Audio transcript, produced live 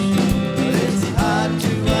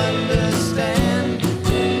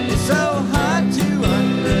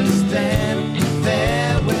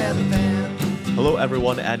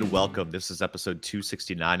and welcome. This is episode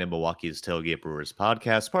 269 of Milwaukee's Tailgate Brewers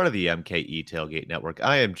podcast, part of the MKE Tailgate Network.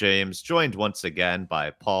 I am James, joined once again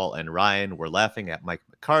by Paul and Ryan. We're laughing at Mike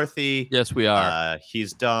McCarthy. Yes, we are.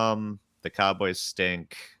 He's dumb. The Cowboys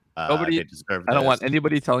stink. They deserve I don't this. want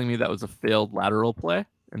anybody telling me that was a failed lateral play,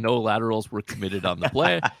 and no laterals were committed on the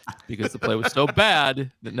play because the play was so bad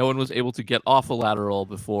that no one was able to get off a lateral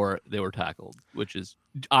before they were tackled, which is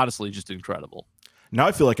honestly just incredible. Now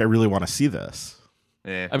I feel like I really want to see this.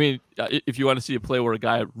 I mean, if you want to see a play where a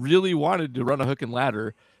guy really wanted to run a hook and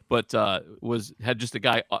ladder, but had just a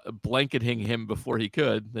guy blanketing him before he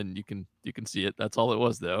could, then you can see it. That's all it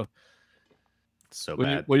was, though. So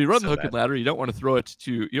bad. When you run the hook and ladder, you don't want to throw it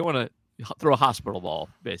to. You don't want to throw a hospital ball,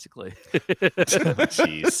 basically.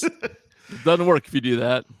 Jeez, it doesn't work if you do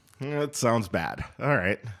that. That sounds bad. All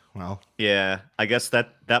right. Well, yeah, I guess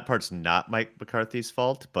that part's not Mike McCarthy's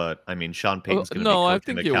fault, but I mean, Sean Payton's going to be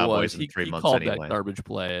coaching the Cowboys in 3 months called anyway. That garbage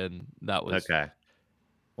play, and that was okay.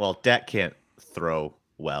 Well, Dak can't throw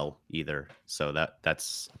well either, so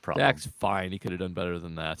that's a problem. Dak's fine. He could have done better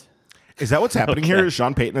than that. Is that what's happening here? Is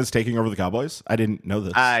Sean Payton is taking over the Cowboys? I didn't know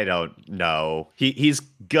this. I don't know. He's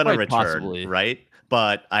gonna return, possibly. Right?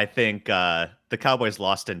 But I think the Cowboys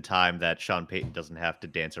lost in time that Sean Payton doesn't have to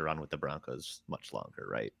dance around with the Broncos much longer,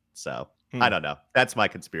 right? So I don't know. That's my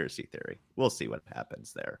conspiracy theory. We'll see what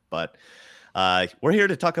happens there. But we're here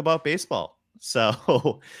to talk about baseball.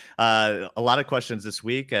 So a lot of questions this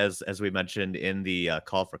week, as we mentioned in the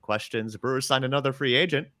call for questions. Brewers signed another free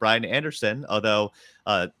agent, Brian Anderson, although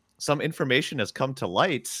some information has come to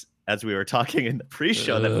light as we were talking in the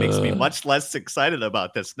pre-show that makes me much less excited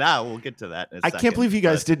about this now. We'll get to that in a second. I can't believe you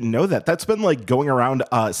guys didn't know that. That's been like going around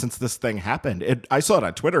since this thing happened. I saw it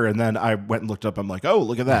on Twitter, and then I went and looked up. I'm like, oh,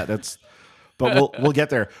 look at that. But we'll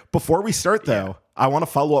get there. Before we start, though, I want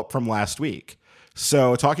to follow up from last week.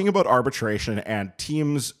 So talking about arbitration and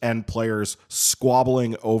teams and players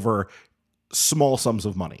squabbling over small sums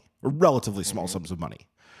of money, or relatively small sums of money.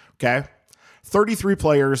 Okay. 33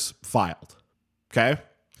 players filed. Okay.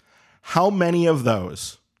 How many of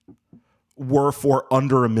those were for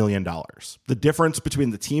under $1 million? The difference between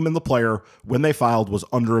the team and the player when they filed was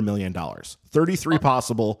under $1 million. 33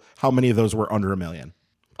 possible. How many of those were under $1 million?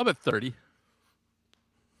 I'm at 30.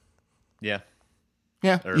 Yeah.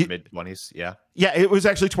 Yeah. Or mid-20s. Yeah. Yeah, it was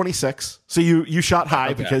actually 26. So you shot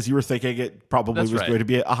high because you were thinking it probably was going to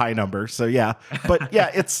be a high number. So yeah. But yeah,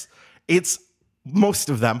 it's most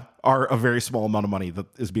of them are a very small amount of money that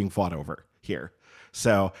is being fought over here.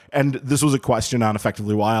 So, and this was a question on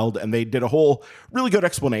Effectively Wild, and they did a whole really good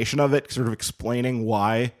explanation of it, sort of explaining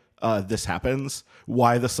why this happens,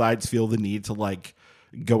 why the sides feel the need to like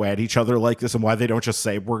go at each other like this, and why they don't just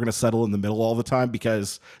say we're going to settle in the middle all the time,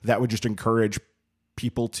 because that would just encourage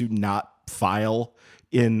people to not file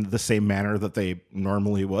in the same manner that they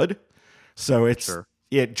normally would. So it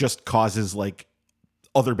just causes like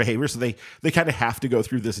other behavior. So they kind of have to go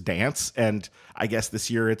through this dance. And I guess this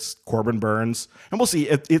year it's Corbin Burns, and we'll see.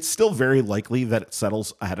 It's still very likely that it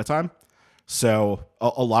settles ahead of time. So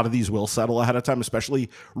a lot of these will settle ahead of time, especially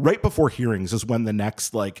right before hearings is when the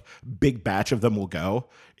next like big batch of them will go.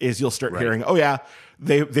 Is you'll start hearing, oh yeah,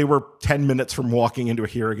 they were 10 minutes from walking into a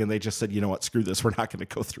hearing and they just said, you know what, screw this, we're not going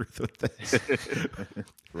to go through with this.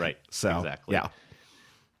 Right. So exactly. Yeah.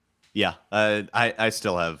 Yeah, I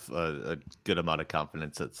still have a good amount of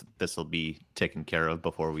confidence that this will be taken care of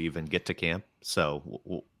before we even get to camp.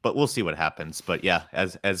 So, but we'll see what happens. But yeah,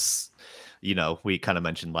 as you know, we kind of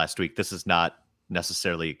mentioned last week, this is not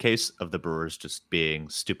necessarily a case of the Brewers just being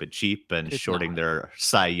stupid cheap and shorting their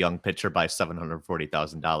Cy Young pitcher by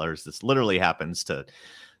 $740,000. This literally happens to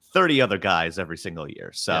 30 other guys every single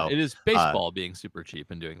year. So it is baseball being super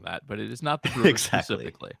cheap and doing that, but it is not the Brewers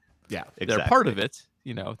specifically. Yeah, exactly. They're part of it.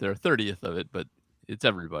 You know, they're a 30th of it, but it's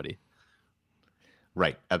everybody.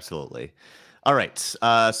 Right. Absolutely. All right.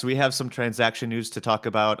 So we have some transaction news to talk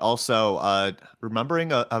about. Also,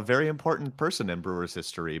 remembering a very important person in Brewers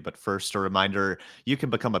history. But first, a reminder, you can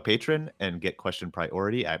become a patron and get question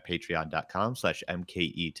priority at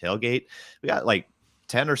patreon.com/MKE tailgate. We got like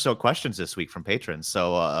 10 or so questions this week from patrons.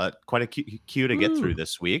 So quite a queue to get through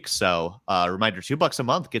this week. So reminder, $2 a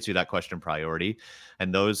month gets you that question priority.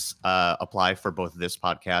 And those apply for both this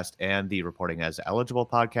podcast and the Reporting as Eligible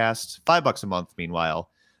podcast. $5 a month, meanwhile,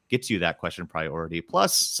 gets you that question priority,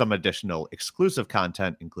 plus some additional exclusive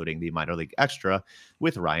content, including the Minor League Extra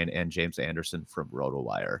with Ryan and James Anderson from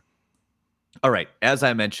RotoWire. All right, as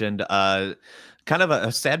I mentioned, kind of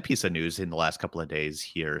a sad piece of news in the last couple of days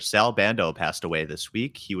here. Sal Bando passed away this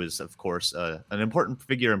week. He was, of course, an important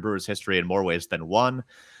figure in Brewers history in more ways than one.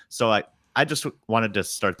 So I just wanted to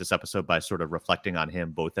start this episode by sort of reflecting on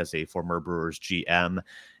him both as a former Brewers GM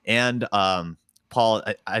and Paul,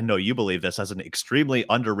 I know you believe this, as an extremely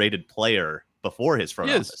underrated player before his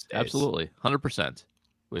front office days. Absolutely, 100%,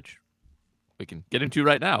 which we can get into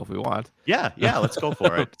right now if we want. Yeah, let's go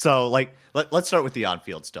for it. So, like, let's start with the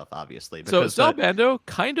on-field stuff, obviously. So Sal Bando,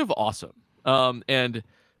 kind of awesome, and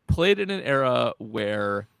played in an era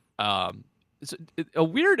where it's a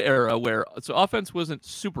weird era where offense wasn't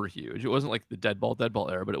super huge. It wasn't like the dead ball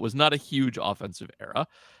era, but it was not a huge offensive era,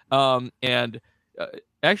 and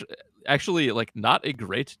actually like not a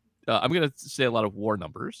great. I'm going to say a lot of WAR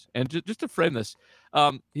numbers, and just to frame this,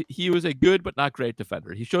 he was a good but not great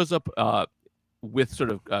defender. He shows up with sort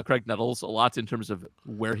of Craig Nettles a lot in terms of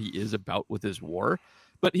where he is about with his WAR,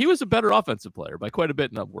 but he was a better offensive player by quite a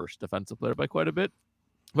bit and a worse defensive player by quite a bit.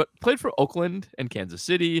 But played for Oakland and Kansas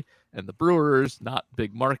City and the Brewers, not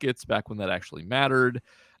big markets back when that actually mattered,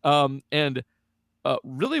 and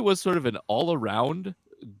really was sort of an all-around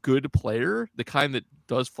good player, the kind that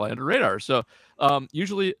does fly under radar. So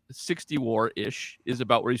usually 60 WAR-ish is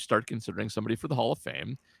about where you start considering somebody for the Hall of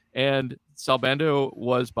Fame. And Sal Bando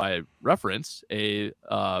was, by reference, I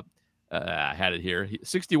had it here,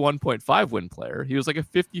 61.5 win player. He was like a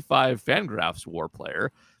 55 Fangraphs WAR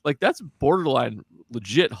player. Like, that's borderline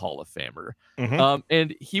legit Hall of Famer. Mm-hmm.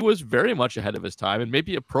 And he was very much ahead of his time, and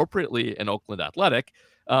maybe appropriately an Oakland Athletic,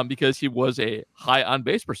 because he was a high on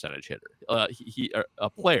base percentage hitter. He a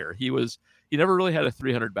player. He never really had a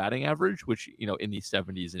 300 batting average, which, in the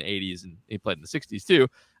 70s and 80s, and he played in the 60s too,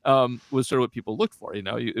 was sort of what people looked for.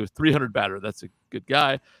 It was 300 batter. That's a good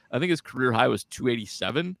guy. I think his career high was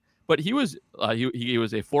 287. But he was he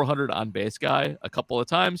was a 400 on base guy a couple of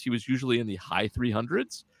times. He was usually in the high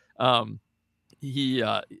 300s. He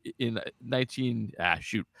in 19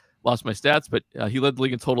 lost my stats, but he led the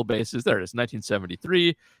league in total bases. There it is,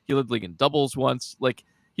 1973. He led the league in doubles once. Like,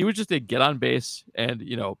 he was just a get on base and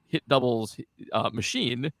hit doubles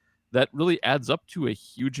machine that really adds up to a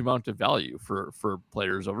huge amount of value for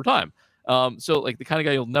players over time. So like the kind of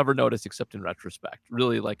guy you'll never notice except in retrospect.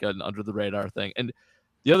 Really like an under the radar thing. And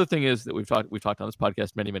the other thing is that we've talked on this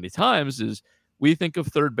podcast many, many times is we think of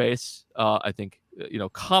third base, I think,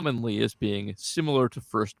 commonly as being similar to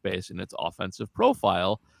first base in its offensive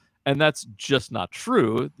profile. And that's just not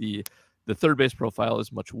true. The third base profile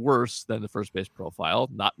is much worse than the first base profile.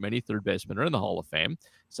 Not many third basemen are in the Hall of Fame.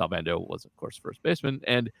 Sal Bando was, of course, first baseman.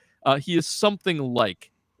 And he is something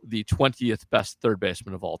like the 20th best third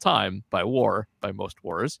baseman of all time by WAR, by most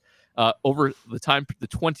WARs. Over the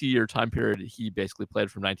 20-year time period, he basically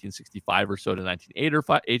played from 1965 or so to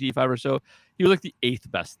 1985 or so. He was like the 8th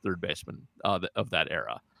best third baseman of that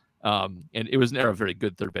era. And it was an era of very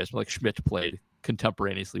good third baseman. Like Schmidt played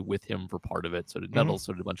contemporaneously with him for part of it. So did Nettles,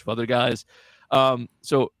 so did a bunch of other guys.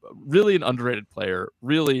 So really an underrated player.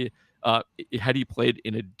 Really, had he played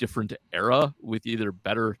in a different era with either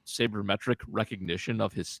better sabermetric recognition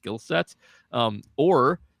of his skill set,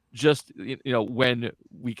 or just when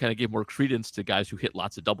we kind of gave more credence to guys who hit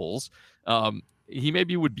lots of doubles, he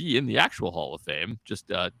maybe would be in the actual Hall of Fame. Just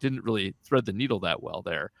didn't really thread the needle that well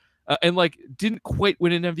there, and like didn't quite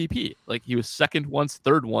win an MVP. Like, he was second once,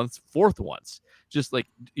 third once, fourth once, just like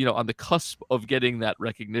on the cusp of getting that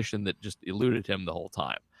recognition that just eluded him the whole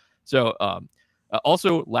time. So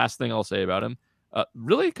also, last thing I'll say about him,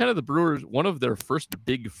 really kind of the Brewers, one of their first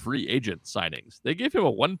big free agent signings. They gave him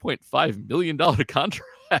a $1.5 million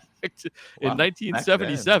contract in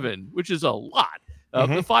 1977, which is a lot.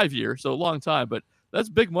 The 5 year, so a long time, but that's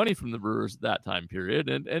big money from the Brewers at that time period,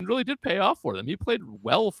 and really did pay off for them. He played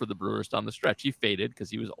well for the Brewers down the stretch. He faded because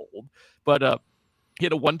he was old, but he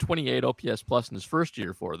had a 128 OPS plus in his first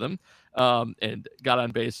year for them, and got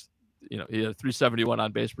on base. He had a 371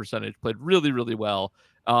 on base percentage, played really, really well.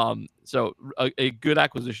 So a good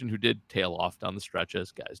acquisition who did tail off down the stretch,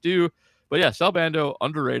 as guys do. But yeah, Sal Bando,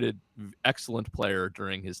 underrated, excellent player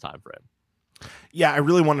during his time frame. Yeah, I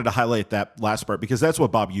really wanted to highlight that last part because that's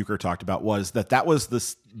what Bob Uecker talked about, was that was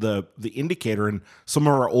the indicator, and some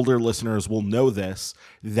of our older listeners will know this,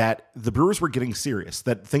 that the Brewers were getting serious,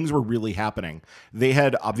 that things were really happening. They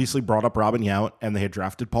had obviously brought up Robin Yount, and they had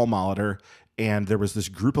drafted Paul Molitor, and there was this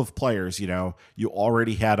group of players, you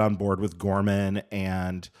already had on board with Gorman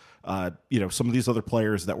and, some of these other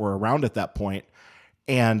players that were around at that point.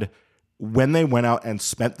 And when they went out and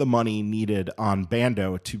spent the money needed on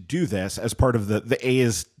Bando to do this as part of the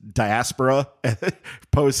A's diaspora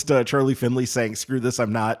post Charlie Finley saying, screw this,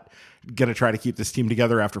 I'm not going to try to keep this team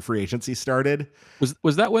together after free agency started.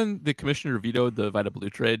 Was that when the commissioner vetoed the Vida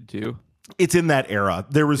Blue trade too? It's in that era.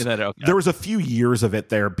 There was Okay. there was a few years of it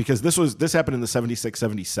there because this happened in the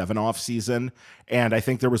 76-77 off season, and I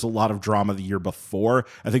think there was a lot of drama the year before.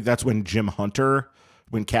 I think that's when Jim Hunter,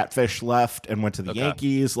 when Catfish left and went to the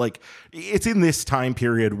Yankees. Like, it's in this time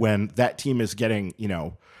period when that team is getting,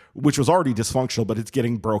 which was already dysfunctional, but it's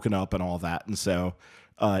getting broken up and all that. And so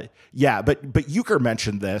but Uecker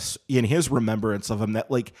mentioned this in his remembrance of him,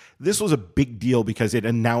 that like this was a big deal because it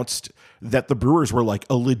announced that the Brewers were like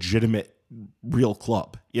a legitimate real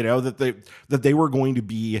club, that they were going to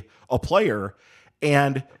be a player.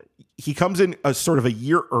 And he comes in a sort of a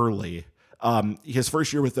year early. His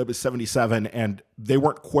first year with them is 77, and they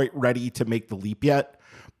weren't quite ready to make the leap yet.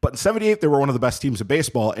 But in 78, they were one of the best teams in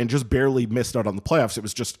baseball and just barely missed out on the playoffs. It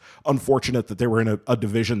was just unfortunate that they were in a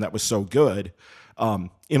division that was so good.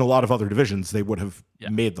 In a lot of other divisions, they would have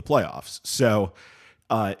made the playoffs. So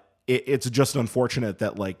it's just unfortunate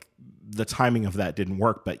that like the timing of that didn't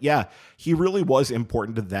work. But yeah, he really was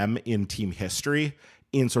important to them in team history,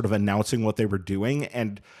 in sort of announcing what they were doing.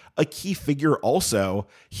 And a key figure also,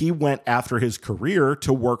 he went after his career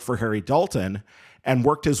to work for Harry Dalton and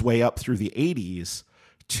worked his way up through the 80s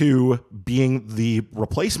to being the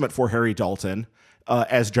replacement for Harry Dalton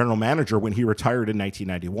as general manager when he retired in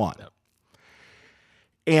 1991. Yep.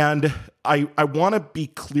 And I want to be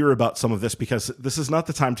clear about some of this because this is not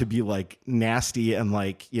the time to be like nasty and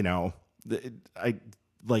like,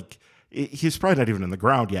 he's probably not even in the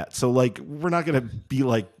ground yet. So like, we're not going to be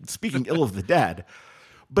like speaking ill of the dead,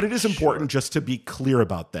 but it is important just to be clear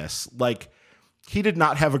about this. Like, he did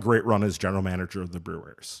not have a great run as general manager of the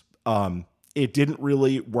Brewers. It didn't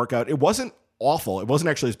really work out. It wasn't awful. It wasn't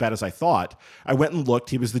actually as bad as I thought. I went and looked.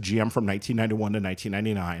 He was the GM from 1991 to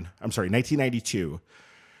 1999. I'm sorry, 1992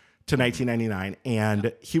 to 1999.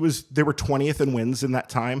 And they were 20th in wins in that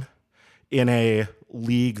time in a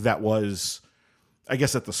league that was, I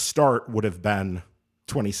guess at the start would have been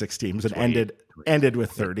 26 teams and ended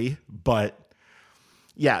with 30. But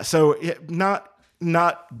yeah, so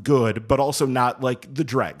not good, but also not like the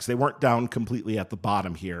dregs. They weren't down completely at the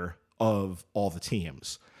bottom here of all the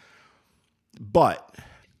teams. But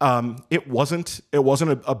it wasn't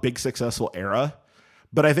a big successful era.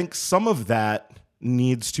 But I think some of that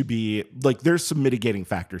needs to be like, there's some mitigating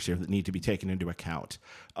factors here that need to be taken into account.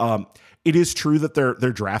 It is true that their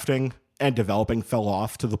drafting and developing fell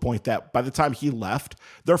off to the point that by the time he left,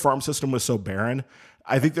 their farm system was so barren.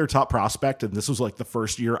 I think their top prospect, and this was like the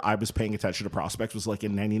first year I was paying attention to prospects, was like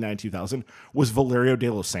in 99, 2000, was Valerio de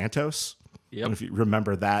los Santos. Yep. And if you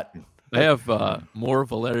remember that. They have more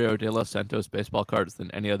Valerio de los Santos baseball cards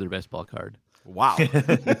than any other baseball card. Wow.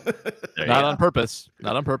 Not on purpose.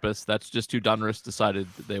 Not on purpose. That's just who Donruss decided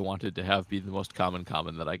that they wanted to have be the most common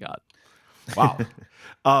that I got. Wow.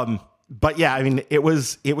 But yeah, I mean, it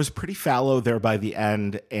was pretty fallow there by the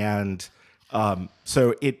end. And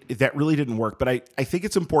so that really didn't work. But I think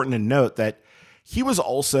it's important to note that he was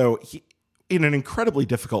also in an incredibly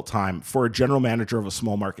difficult time for a general manager of a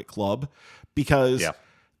small market club, because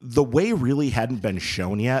the way really hadn't been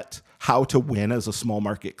shown yet how to win as a small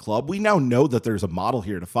market club. We now know that there's a model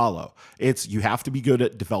here to follow. You have to be good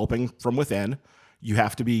at developing from within. You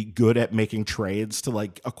have to be good at making trades to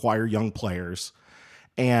like acquire young players.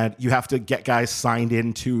 And you have to get guys signed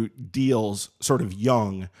into deals sort of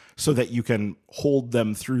young so that you can hold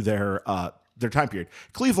them through their time period.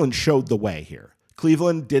 Cleveland showed the way here.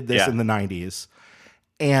 Cleveland did this in the 90s.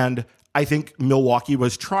 And I think Milwaukee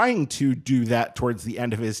was trying to do that towards the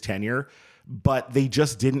end of his tenure, but they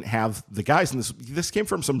just didn't have the guys. And this came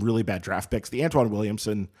from some really bad draft picks. The Antoine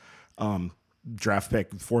Williamson draft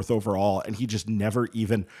pick, 4th overall, and he just never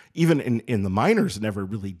even in the minors, never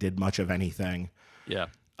really did much of anything. Yeah.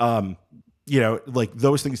 Like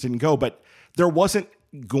those things didn't go, but there wasn't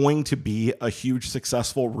going to be a huge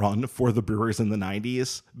successful run for the Brewers in the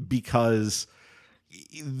 90s because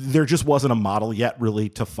there just wasn't a model yet really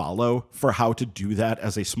to follow for how to do that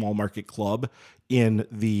as a small market club in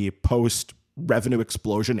the post revenue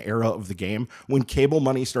explosion era of the game, when cable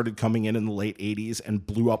money started coming in the late 80s and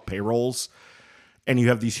blew up payrolls, and you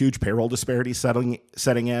have these huge payroll disparities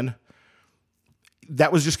setting in.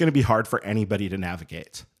 That was just going to be hard for anybody to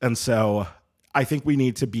navigate. And so I think we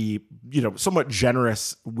need to be, somewhat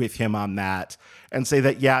generous with him on that and say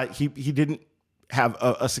that, he didn't have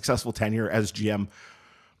a successful tenure as GM,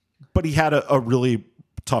 but he had a really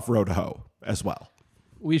tough road to hoe as well.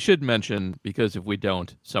 We should mention, because if we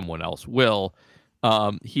don't, someone else will.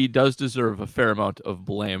 He does deserve a fair amount of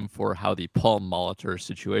blame for how the Paul Molitor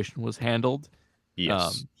situation was handled.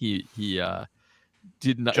 Yes.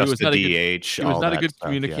 did not. Just He was the not DH. he was not a good stuff,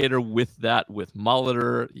 communicator with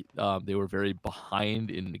Molitor. They were very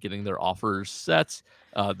behind in getting their offers set.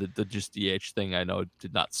 The just DH thing I know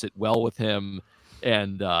did not sit well with him,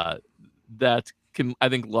 and that can, I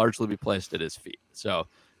think, largely be placed at his feet. So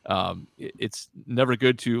it's never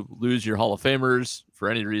good to lose your Hall of Famers for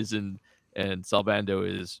any reason, and Sal Bando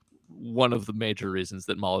is one of the major reasons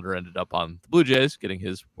that Molitor ended up on the Blue Jays, getting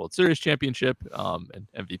his World Series championship and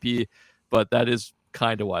MVP. But that is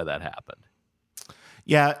kind of why that happened.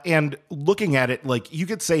 Yeah, and looking at it, like, you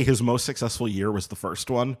could say his most successful year was the first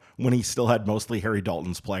one when he still had mostly Harry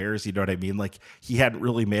Dalton's players. You know what I mean? Like, he hadn't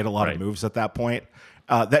really made a lot of moves at that point.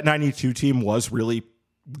 That 92 team was really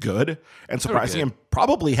good and surprising, and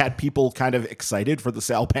probably had people kind of excited for the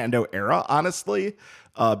Sal Bando era, honestly,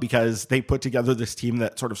 because they put together this team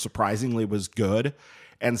that sort of surprisingly was good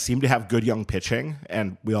and seemed to have good young pitching,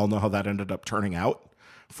 and we all know how that ended up turning out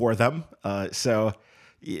for them. So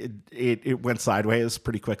it went sideways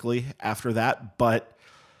pretty quickly after that. But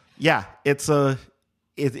yeah, it's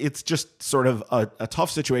just sort of a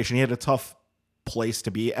tough situation. He had a tough place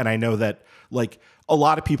to be, and I know that, like, a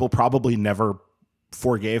lot of people probably never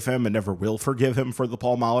forgave him and never will forgive him for the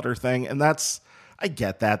Paul Molitor thing, and I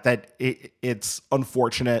get that it's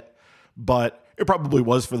unfortunate, but it probably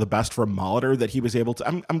was for the best for Molitor that he was able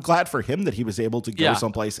to. I'm glad for him that he was able to go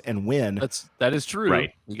someplace and win. That is true.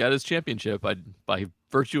 Right. He got his championship by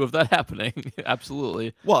virtue of that happening.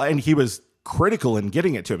 Absolutely. Well, and he was critical in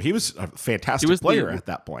getting it to him. He was a fantastic player at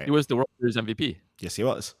that point. He was the World Series MVP. Yes, he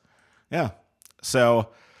was. Yeah. So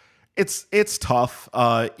it's tough.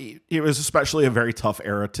 It was especially a very tough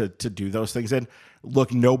era to do those things in.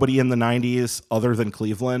 Look, nobody in the 90s other than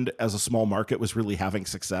Cleveland as a small market was really having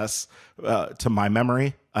success, to my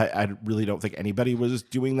memory. I really don't think anybody was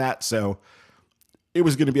doing that. So it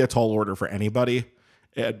was going to be a tall order for anybody.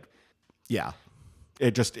 And yeah,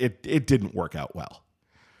 it didn't work out well.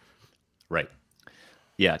 Right.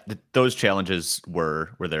 Yeah, those challenges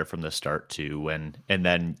were there from the start too, and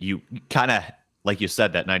then you kind of, like you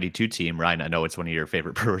said, that 92 team, Ryan, I know it's one of your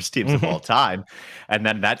favorite Brewers teams of all time. And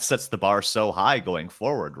then that sets the bar so high going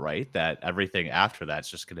forward, right? That everything after that's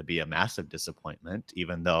just going to be a massive disappointment,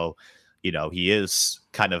 even though, he is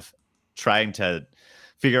kind of trying to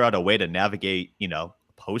figure out a way to navigate,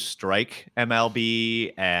 post-strike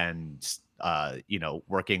MLB and,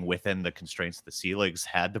 working within the constraints the C Leagues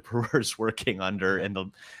had the Brewers working under in the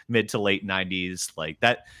mid to late 90s. Like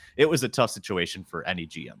that, it was a tough situation for any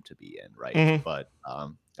GM to be in, right? Mm-hmm. But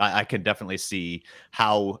I can definitely see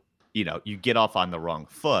how, you get off on the wrong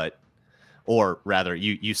foot, or rather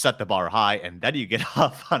you set the bar high and then you get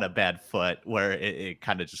off on a bad foot where it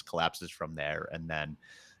kind of just collapses from there. And then,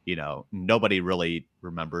 nobody really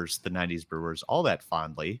remembers the 90s Brewers all that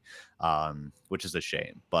fondly, which is a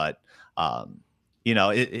shame. But,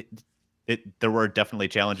 there were definitely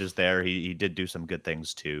challenges there. He did do some good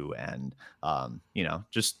things too. And,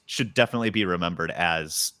 just should definitely be remembered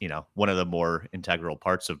as, one of the more integral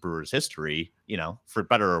parts of Brewers history, for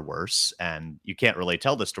better or worse. And you can't really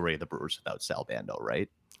tell the story of the Brewers without Sal Bando, right?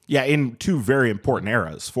 Yeah, in two very important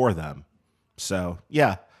eras for them. So,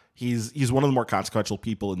 yeah. He's one of the more consequential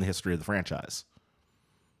people in the history of the franchise.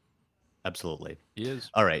 Absolutely. He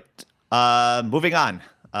is. All right. Moving on.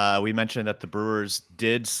 We mentioned that the Brewers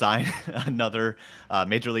did sign another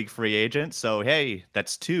major league free agent. So, hey,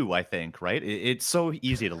 that's two, I think, right? It's so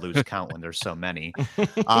easy to lose count when there's so many.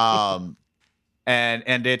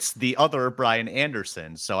 And it's the other Brian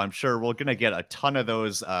Anderson. So I'm sure we're going to get a ton of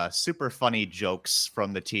those super funny jokes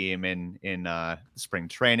from the team in spring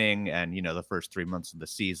training and, the first 3 months of the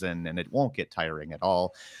season, and it won't get tiring at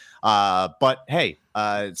all. But hey,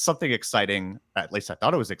 something exciting, at least I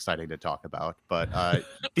thought it was exciting to talk about, but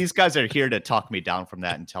these guys are here to talk me down from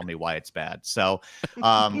that and tell me why it's bad. So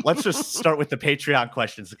let's just start with the Patreon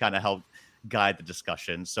questions to kind of help guide the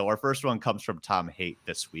discussion. So our first one comes from Tom Haight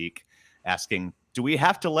this week, asking, do we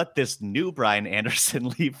have to let this new Brian Anderson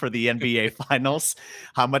leave for the NBA Finals?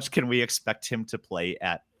 How much can we expect him to play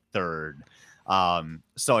at third?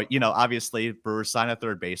 So, obviously Brewers sign a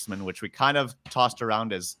third baseman, which we kind of tossed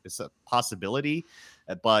around as a possibility.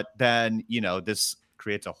 But then, this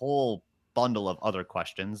creates a whole bundle of other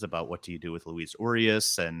questions about what do you do with Luis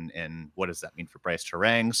Urias and what does that mean for Bryce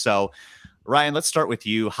Terang? So, Ryan, let's start with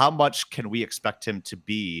you. How much can we expect him to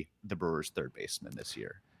be the Brewers third baseman this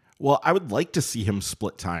year? Well, I would like to see him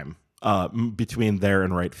split time between there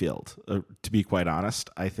and right field. To be quite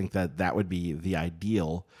honest, I think that would be the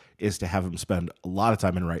ideal, is to have him spend a lot of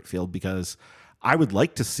time in right field, because I would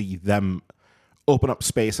like to see them open up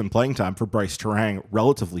space and playing time for Bryce Terang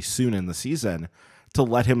relatively soon in the season to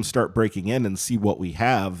let him start breaking in and see what we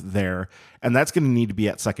have there. And that's going to need to be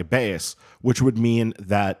at second base, which would mean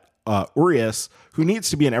that Urias, who needs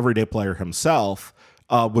to be an everyday player himself,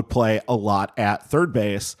 would play a lot at third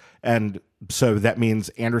base. And so that means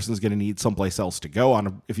Anderson's going to need someplace else to go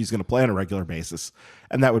on if he's going to play on a regular basis.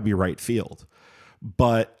 And that would be right field.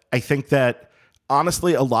 But I think that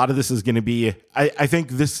honestly, a lot of this is going to be, I think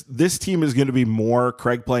this team is going to be more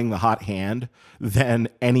Craig playing the hot hand than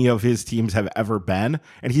any of his teams have ever been.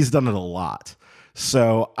 And he's done it a lot.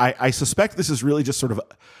 So I suspect this is really just sort of,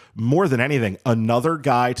 more than anything, another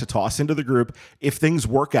guy to toss into the group if things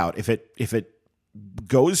work out, if it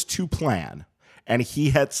goes to plan and he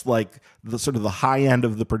hits like the sort of the high end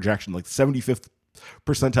of the projection, like 75th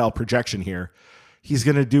percentile projection here. He's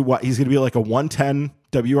going to do what? He's going to be like a 110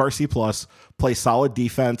 WRC plus, play solid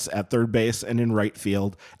defense at third base and in right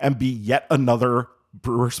field, and be yet another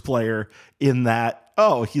Brewers player in that,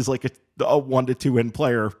 he's like a 1 to 2 win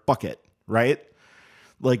player bucket, right?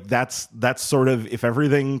 Like that's sort of, if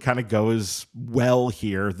everything kind of goes well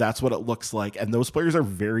here, that's what it looks like. And those players are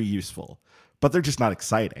very useful, but they're just not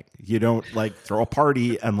exciting. You don't like throw a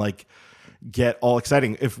party and like get all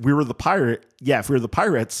exciting. If we were the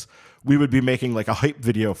Pirates, we would be making like a hype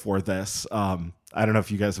video for this. I don't know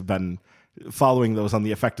if you guys have been following those on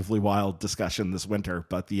the Effectively Wild discussion this winter,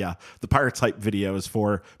 but the Pirates hype videos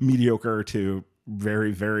for mediocre to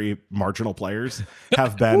very, very marginal players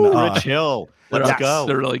have been Rich Hill. Let's go.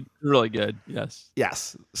 They're really, really good.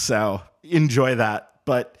 Yes. So enjoy that.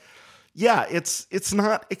 But yeah, it's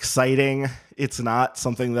not exciting. It's not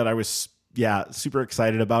something that I was super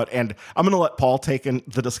excited about. And I'm going to let Paul take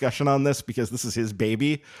the discussion on this because this is his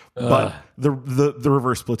baby. But the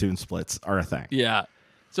reverse platoon splits are a thing. Yeah.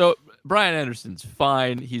 So Brian Anderson's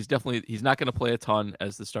fine. He's not going to play a ton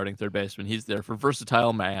as the starting third baseman. He's there for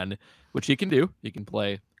versatile man, which he can do. He can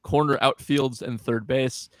play corner, outfields, and third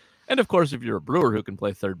base. And of course, if you're a Brewer who can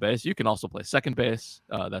play third base, you can also play second base.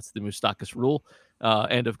 That's the Moustakas rule.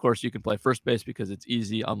 And of course, you can play first base because it's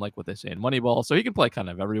easy, unlike what they say in Moneyball. So he can play kind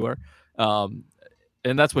of everywhere. And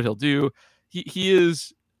that's what he'll do.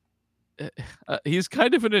 He's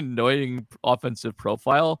kind of an annoying offensive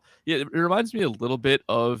profile. It reminds me a little bit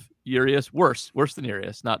of Urias, worse than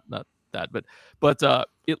Urias, not that, but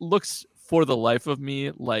it looks for the life of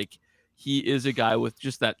me like he is a guy with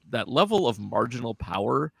just that level of marginal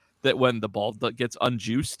power that when the ball gets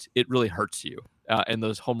unjuiced, it really hurts you. And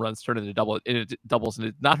those home runs turn into doubles, and it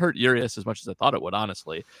did not hurt Urias as much as I thought it would,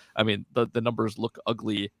 honestly. I mean, the numbers look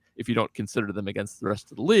ugly if you don't consider them against the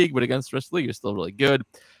rest of the league, but against the rest of the league, it's still really good.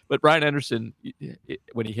 But Brian Anderson,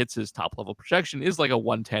 when he hits his top level projection, is like a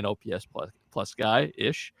 110 OPS plus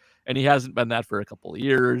guy-ish, and he hasn't been that for a couple of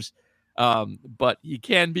years. But he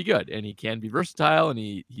can be good, and he can be versatile, and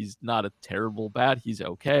he's not a terrible bat. He's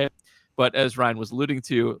okay. But as Ryan was alluding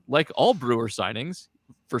to, like all Brewer signings,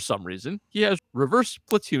 for some reason, he has reverse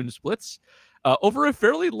platoon splits over a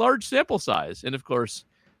fairly large sample size. And of course,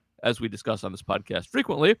 as we discuss on this podcast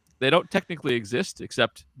frequently, they don't technically exist,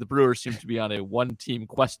 except the Brewers seem to be on a one-team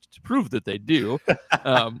quest to prove that they do.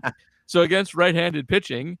 So against right-handed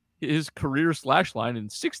pitching, his career slash line in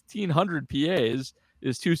 1,600 PAs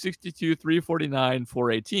is 262, 349,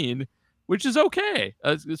 418, which is okay,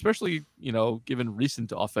 especially, given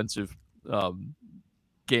recent offensive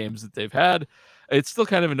games that they've had. It's still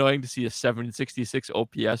kind of annoying to see a 766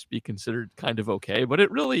 OPS be considered kind of okay, but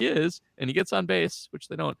it really is, and he gets on base, which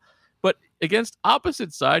they don't. But against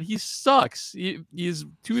opposite side, he sucks. He's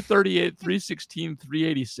 238, 316,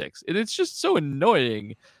 386, and it's just so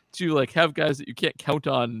annoying to have guys that you can't count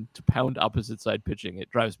on to pound opposite side pitching. It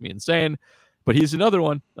drives me insane. But he's another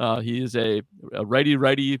one. He is a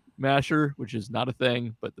righty masher, which is not a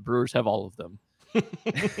thing, but the Brewers have all of them.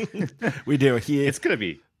 We do. It's going to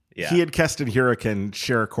be. Yeah. He and Keston Hiura can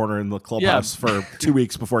share a corner in the clubhouse for 2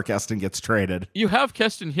 weeks before Keston gets traded. You have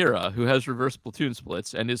Keston Hiura, who has reverse platoon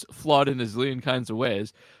splits and is flawed in a zillion kinds of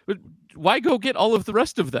ways. But why go get all of the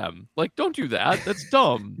rest of them? Don't do that. That's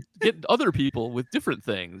dumb. Get other people with different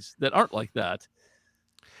things that aren't like that.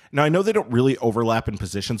 Now, I know they don't really overlap in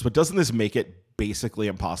positions, but doesn't this make it basically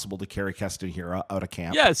impossible to carry Keston Hiura out of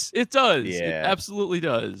camp? Yes, it does. Yeah. It absolutely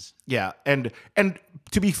does. Yeah, and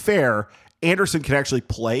to be fair, Anderson can actually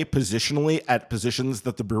play positionally at positions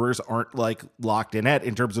that the Brewers aren't locked in at,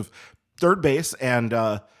 in terms of third base and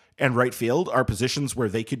right field are positions where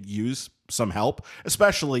they could use some help,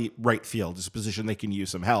 especially right field is a position they can use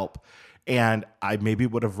some help. And I maybe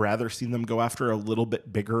would have rather seen them go after a little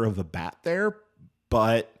bit bigger of a bat there,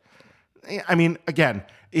 but I mean, again,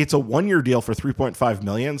 it's a 1-year deal for $3.5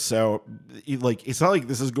 million. So like, it's not like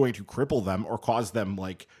this is going to cripple them or cause them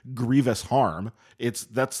like grievous harm.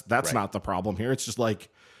 That's right. Not the problem here. It's just like,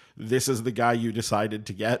 this is the guy you decided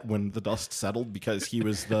to get when the dust settled because he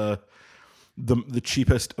was the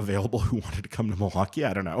cheapest available who wanted to come to Milwaukee.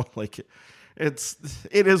 I don't know. Like, it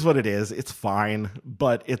is what it is. It's fine,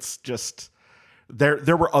 but it's just,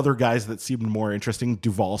 there were other guys that seemed more interesting.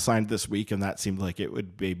 Duvall signed this week, and that seemed like it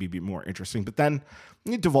would maybe be more interesting. But then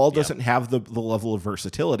Duvall doesn't have the level of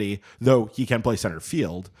versatility, though he can play center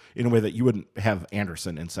field in a way that you wouldn't have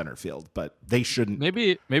Anderson in center field. But they shouldn't.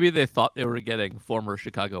 Maybe they thought they were getting former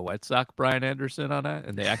Chicago White Sox Brian Anderson on it,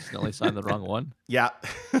 and they accidentally signed the wrong one. Yeah,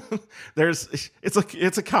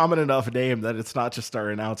 it's a common enough name that it's not just our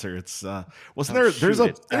announcer. It's there's an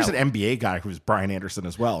NBA guy who's Brian Anderson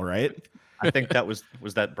as well, right? I think that was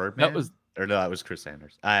that Birdman? That was Chris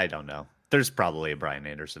Sanders. I don't know. There's probably a Brian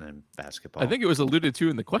Anderson in basketball. I think it was alluded to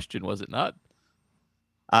in the question, was it not?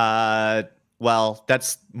 Well,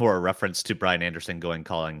 that's more a reference to Brian Anderson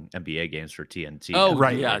calling NBA games for TNT. Oh,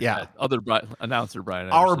 right. Yeah. Other announcer Brian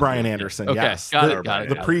Anderson. Our Brian Anderson, okay. Yes. Got it.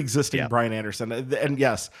 The pre-existing Brian Anderson. And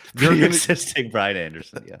yes. Pre-existing Brian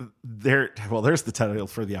Anderson, yeah. There's the title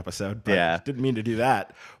for the episode. But yeah. Didn't mean to do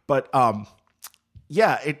that. But,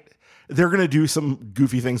 they're going to do some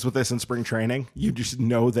goofy things with this in spring training. You just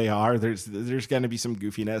know they are. There's going to be some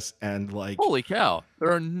goofiness and like... Holy cow.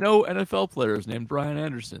 There are no NFL players named Brian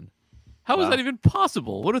Anderson. How is that even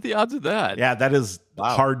possible? What are the odds of that? Yeah, that is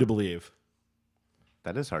hard to believe.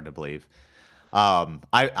 That is hard to believe.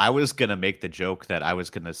 I was going to make the joke that I was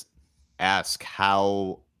going to ask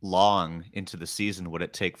how long into the season would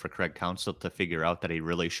it take for Craig Counsell to figure out that he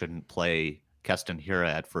really shouldn't play Keston Hiura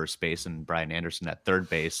at first base and Brian Anderson at third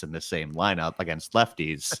base in the same lineup against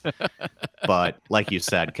lefties. But like you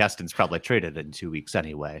said, Keston's probably traded in 2 weeks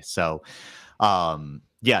anyway. So,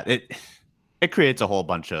 it creates a whole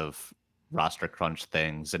bunch of roster crunch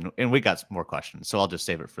things, and we got more questions. So I'll just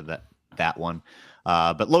save it for that one.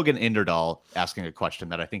 But Logan Inderdahl asking a question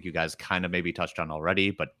that I think you guys kind of maybe touched on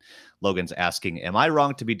already, but Logan's asking, am I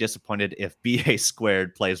wrong to be disappointed if BA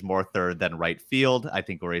squared plays more third than right field? I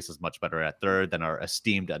think Oris is much better at third than our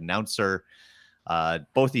esteemed announcer.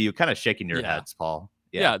 Both of you kind of shaking your heads, Paul.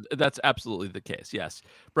 Yeah, that's absolutely the case. Yes.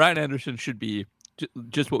 Brian Anderson should be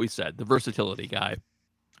just what we said, the versatility guy.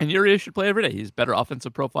 And Urias should play every day. He's better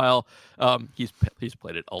offensive profile. He's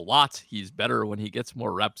played it a lot. He's better when he gets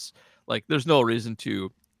more reps. Like, there's no reason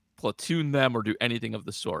to platoon them or do anything of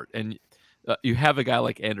the sort. And you have a guy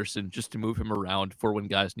like Anderson just to move him around for when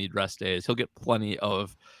guys need rest days. He'll get plenty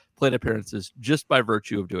of plate appearances just by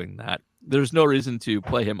virtue of doing that. There's no reason to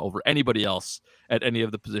play him over anybody else at any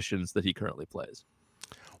of the positions that he currently plays.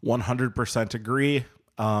 100% agree.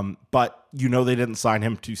 But they didn't sign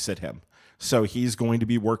him to sit him. So he's going to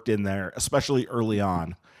be worked in there, especially early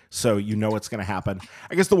on. So it's going to happen.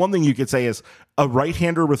 I guess the one thing you could say is a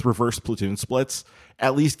right-hander with reverse platoon splits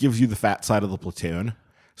at least gives you the fat side of the platoon.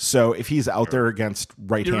 So if he's out there against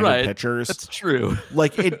right-handed pitchers, that's true.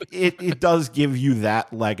 Like it does give you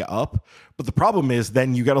that leg up. But the problem is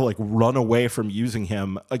then you got to run away from using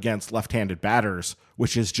him against left-handed batters,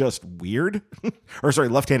 which is just weird.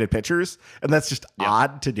 Left-handed pitchers. And that's just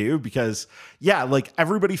odd to do because,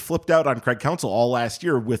 everybody flipped out on Craig Counsell all last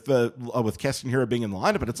year with Keston Hiura being in the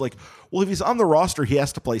lineup. And it's like, well, if he's on the roster, he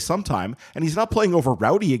has to play sometime. And he's not playing over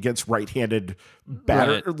Rowdy against right-handed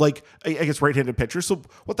batter, against right-handed pitchers. So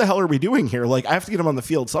what the hell are we doing here? I have to get him on the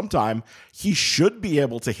field sometime. He should be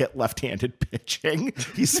able to hit left-handed pitching.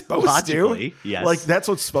 He's supposed to. Yes. That's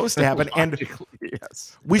what's supposed to happen. And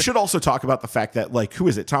yes. We should also talk about the fact that who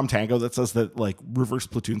is it? Tom Tango that says that reverse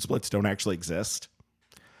platoon splits don't actually exist.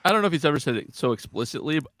 I don't know if he's ever said it so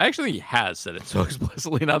explicitly, but actually he has said it so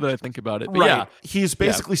explicitly now that I think about it. But right. He's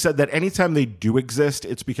basically said that anytime they do exist,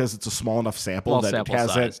 it's because it's a small enough sample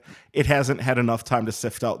that it hasn't had enough time to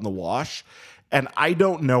sift out in the wash. And I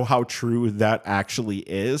don't know how true that actually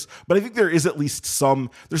is, but I think there is at least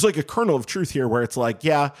there's a kernel of truth here where it's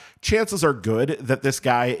chances are good that this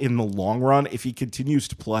guy in the long run, if he continues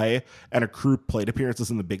to play and accrue plate appearances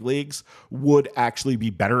in the big leagues, would actually be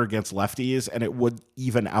better against lefties, and it would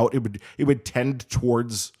even out. It would tend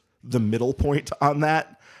towards the middle point on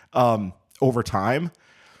that over time.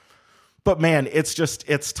 But man, it's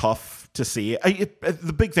tough to see.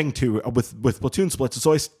 The big thing too with platoon splits, it's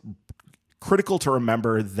always critical to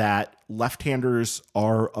remember that left-handers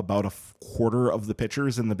are about a quarter of the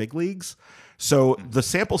pitchers in the big leagues. So the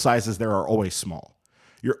sample sizes there are always small.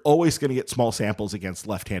 You're always going to get small samples against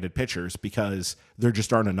left-handed pitchers because there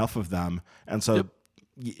just aren't enough of them. And so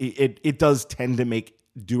it does tend to make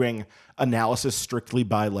doing analysis strictly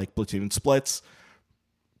by like platoon splits,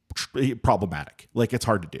 problematic. Like, it's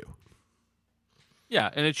hard to do. Yeah,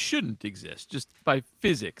 and it shouldn't exist just by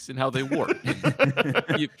physics and how they work.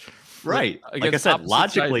 Right. Like I said,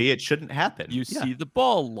 logically, it shouldn't happen. You see the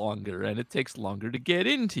ball longer, and it takes longer to get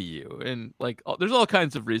into you. And like, there's all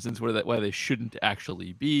kinds of reasons why they shouldn't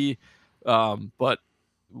actually be. But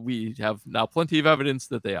we have now plenty of evidence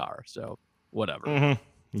that they are. So whatever.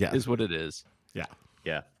 Yeah, is what it is.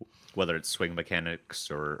 Yeah. Whether it's swing mechanics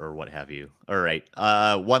or what have you. All right.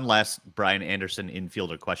 One last Brian Anderson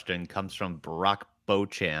infielder question comes from Brock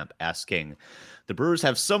Beauchamp asking, the Brewers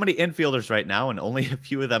have so many infielders right now and only a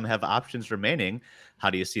few of them have options remaining. How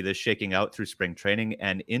do you see this shaking out through spring training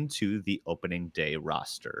and into the opening day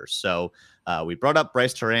roster? So we brought up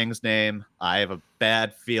Bryce Terang's name. I have a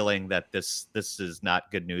bad feeling that this is not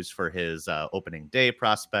good news for his opening day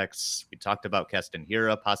prospects. We talked about Keston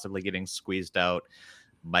Hiura possibly getting squeezed out.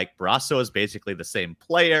 Mike Brasso is basically the same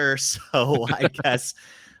player. So I guess,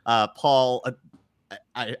 Paul,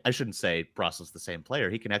 I shouldn't say Brasso's the same player.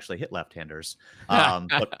 He can actually hit left-handers.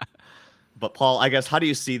 But Paul, I guess, how do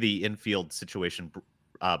you see the infield situation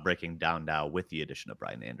breaking down now with the addition of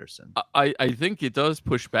Brian Anderson? I think it does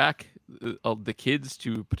push back the kids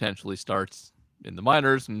to potentially start in the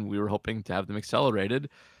minors, and we were hoping to have them accelerated.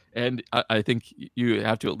 And I think you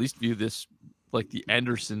have to at least view this like the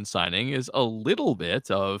Anderson signing is a little bit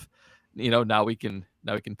of, now we can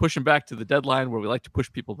push him back to the deadline where we like to push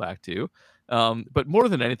people back to. But more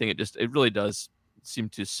than anything, it really does seem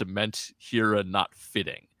to cement Hiura not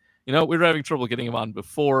fitting. We were having trouble getting him on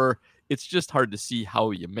before. It's just hard to see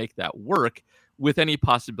how you make that work with any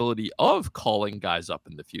possibility of calling guys up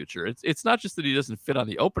in the future. It's not just that he doesn't fit on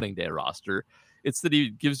the opening day roster. It's that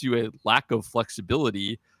he gives you a lack of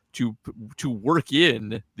flexibility to work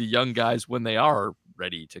in the young guys when they are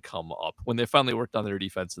ready to come up, when they finally worked on their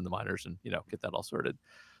defense in the minors and, get that all sorted.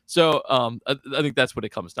 So I think that's what it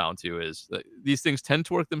comes down to, is that these things tend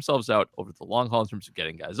to work themselves out over the long haul in terms of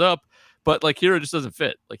getting guys up. But like Hiura just doesn't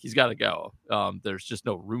fit. Like, he's got to go. There's just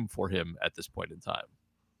no room for him at this point in time.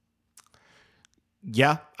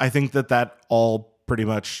 Yeah, I think that all pretty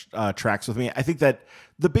much tracks with me. I think that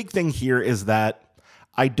the big thing here is that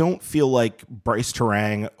I don't feel like Bryce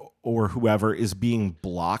Terang or whoever is being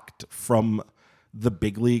blocked from the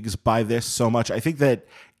big leagues by this so much. I think that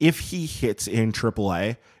if he hits in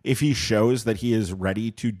AAA, if he shows that he is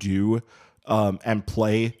ready to do and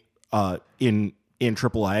play in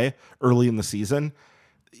AAA early in the season,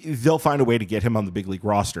 they'll find a way to get him on the big league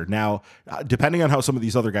roster. Now, depending on how some of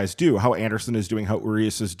these other guys do, how Anderson is doing, how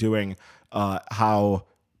Urias is doing, how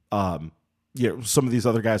some of these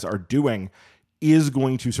other guys are doing, is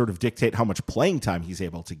going to sort of dictate how much playing time he's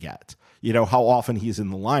able to get, how often he's in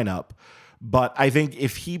the lineup. But I think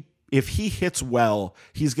if he hits well,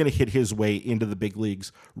 he's going to hit his way into the big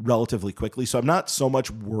leagues relatively quickly. So I'm not so much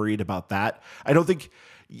worried about that. I don't think,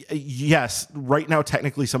 yes, right now,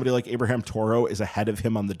 technically somebody like Abraham Toro is ahead of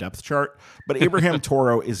him on the depth chart, but Abraham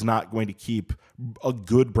Toro is not going to keep a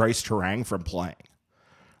good Bryce Terang from playing.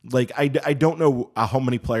 Like, I don't know how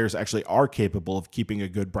many players actually are capable of keeping a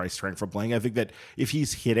good Bryce Terang from playing. I think that if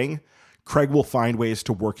he's hitting, Craig will find ways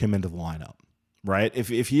to work him into the lineup, right? If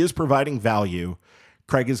he is providing value,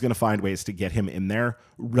 Craig is going to find ways to get him in there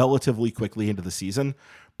relatively quickly into the season.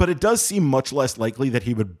 But it does seem much less likely that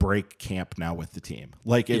he would break camp now with the team.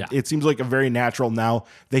 Like, it seems like a very natural, now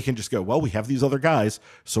they can just go, well, we have these other guys,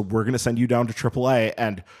 so we're going to send you down to AAA,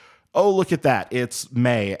 and, oh, look at that, it's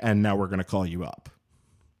May, and now we're going to call you up.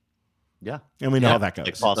 Yeah. And we know how that goes.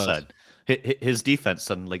 Like Paul said, his defense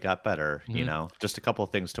suddenly got better, just a couple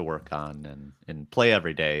of things to work on and play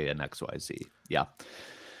every day in XYZ. Yeah.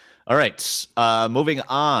 All right. Moving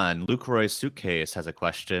on. Luke Roy Suitcase has a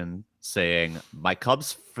question saying, my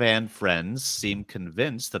Cubs fan friends seem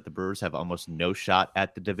convinced that the Brewers have almost no shot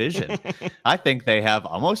at the division. I think they have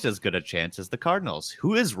almost as good a chance as the Cardinals.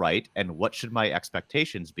 Who is right, and what should my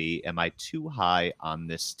expectations be? Am I too high on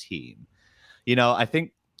this team? I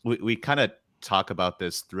think we kind of talk about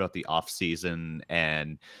this throughout the offseason,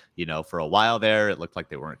 and, for a while there, it looked like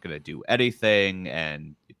they weren't going to do anything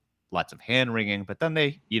and lots of hand wringing, but then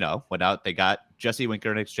they, went out, they got Jesse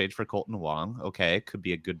Winker in exchange for Colton Wong. Okay. Could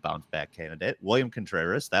be a good bounce back candidate. William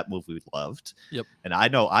Contreras, that move we loved. Yep. And I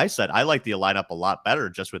know I said I like the lineup a lot better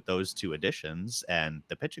just with those two additions, and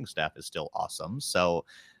the pitching staff is still awesome. So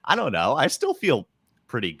I don't know. I still feel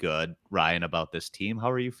pretty good, Ryan, about this team. How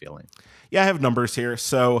are you feeling? Yeah, I have numbers here.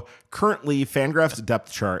 So currently, Fangraphs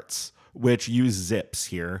depth charts, which use Zips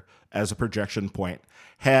here as a projection point,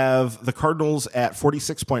 have the Cardinals at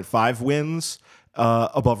 46.5 wins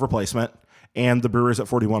above replacement, and the Brewers at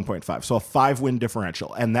 41.5. So a 5-win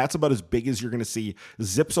differential. And that's about as big as you're going to see.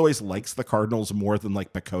 Zips always likes the Cardinals more than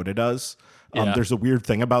like PECOTA does. There's a weird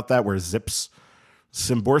thing about that where Zips,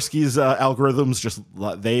 Szymborski's algorithms, just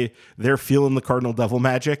they're feeling the Cardinal devil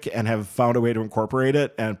magic and have found a way to incorporate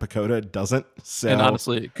it, and PECOTA doesn't. So, and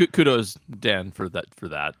honestly, kudos Dan for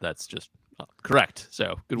that. That's just correct.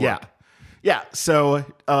 So good work. Yeah. So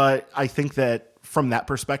I think that from that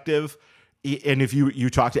perspective, and if you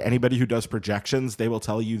talk to anybody who does projections, they will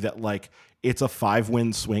tell you that like it's a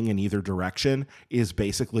 5-win swing in either direction is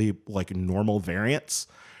basically like normal variance.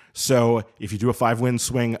 So if you do a 5-win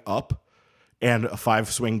swing up and a 5-win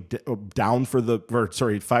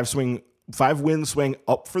swing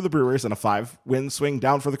up for the Brewers and a 5-win swing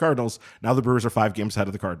down for the Cardinals, now the Brewers are 5 games ahead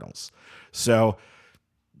of the Cardinals. So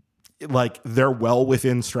like they're well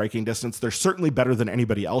within striking distance. They're certainly better than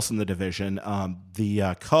anybody else in the division.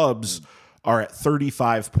 The Cubs are at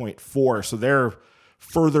 35.4, so they're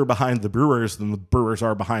further behind the Brewers than the Brewers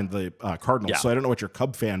are behind the Cardinals. Yeah. So I don't know what your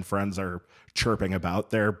Cub fan friends are chirping about.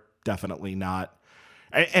 They're definitely not.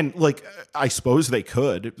 And like, I suppose they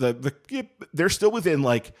could. They're still within,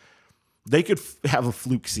 like, they could have a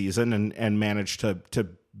fluke season and manage to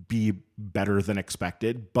be better than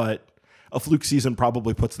expected, but a fluke season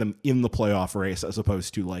probably puts them in the playoff race as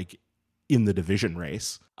opposed to like in the division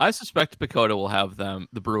race. I suspect PECOTA will have the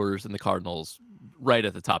Brewers and the Cardinals right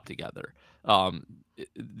at the top together.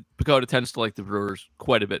 PECOTA tends to like the Brewers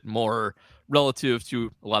quite a bit more relative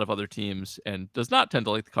to a lot of other teams and does not tend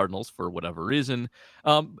to like the Cardinals for whatever reason.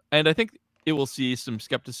 And I think it will see some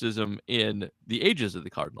skepticism in the ages of the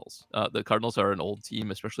Cardinals. The Cardinals are an old team,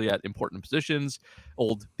 especially at important positions.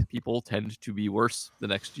 Old people tend to be worse the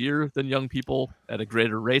next year than young people at a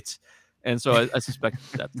greater rate. And so I suspect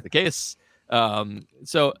that's the case. And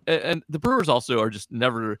the Brewers also are just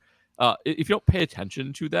never, if you don't pay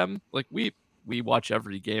attention to them, like we watch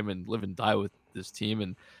every game and live and die with this team,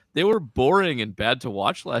 and they were boring and bad to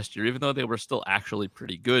watch last year, even though they were still actually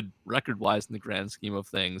pretty good record-wise in the grand scheme of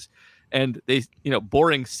things. And they,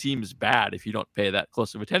 boring seems bad if you don't pay that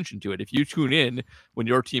close of attention to it. If you tune in when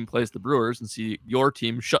your team plays the Brewers and see your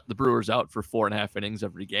team shut the Brewers out for 4.5 innings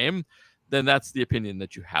every game, then that's the opinion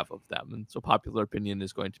that you have of them. And so popular opinion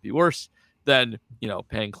is going to be worse than,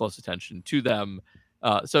 paying close attention to them.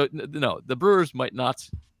 So the Brewers might not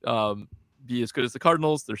be as good as the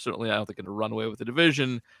Cardinals. They're certainly, I don't think, going to run away with the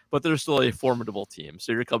division, but they're still a formidable team.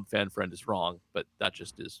 So your Cub fan friend is wrong, but that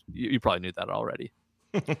just is, you probably knew that already.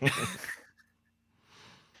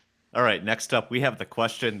 All right, next up, we have the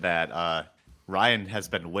question that Ryan has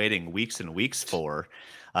been waiting weeks and weeks for.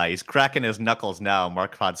 He's cracking his knuckles now.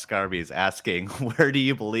 Mark Podscarby is asking, where do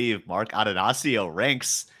you believe Mark Atanasio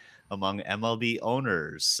ranks among MLB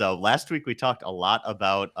owners? So last week we talked a lot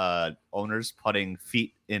about owners putting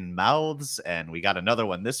feet in mouths, and we got another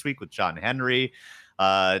one this week with John Henry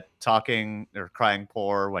talking or crying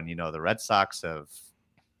poor when, the Red Sox have,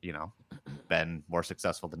 been more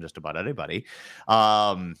successful than just about anybody.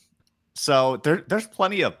 So there's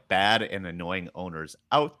plenty of bad and annoying owners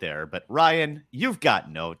out there, but Ryan, you've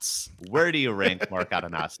got notes. Where do you rank Mark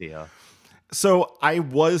Atanasio? So I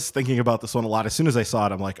was thinking about this one a lot. As soon as I saw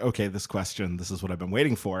it, I'm like, okay, this is what I've been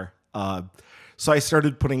waiting for. So I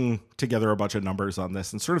started putting together a bunch of numbers on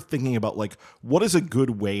this and sort of thinking about like, what is a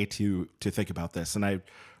good way to think about this? And I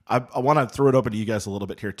want to throw it open to you guys a little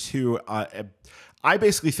bit here too. I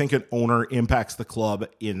basically think an owner impacts the club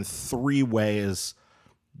in 3 ways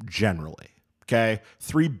generally. Okay.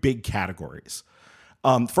 3 big categories.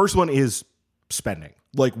 First one is spending.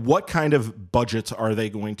 Like, what kind of budgets are they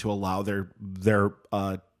going to allow their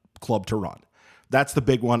club to run? That's the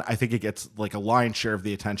big one. I think it gets like a lion's share of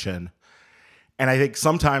the attention. And I think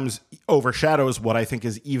sometimes overshadows what I think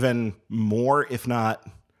is even more, if not,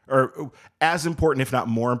 or as important, if not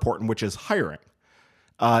more important, which is hiring.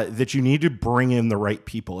 That you need to bring in the right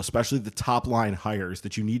people, especially the top line hires,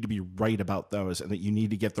 that you need to be right about those, and that you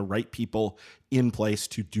need to get the right people in place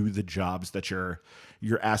to do the jobs that you're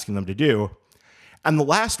asking them to do. And the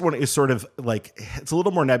last one is sort of like, it's a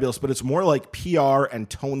little more nebulous, but it's more like PR and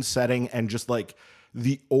tone setting and just like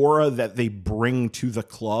the aura that they bring to the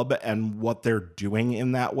club and what they're doing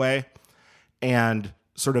in that way. And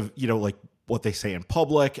sort of, like what they say in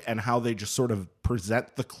public and how they just sort of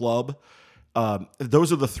present the club.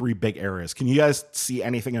 Those are the 3 big areas. Can you guys see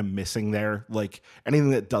anything I'm missing there? Like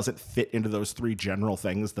anything that doesn't fit into those 3 general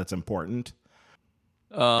things that's important?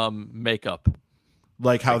 Makeup.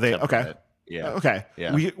 Like how they, okay. Yeah. Okay.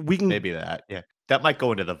 Yeah. We can maybe that. Yeah. That might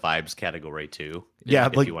go into the vibes category too. Yeah,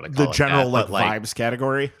 if like you want to call the general that, vibes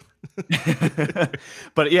category.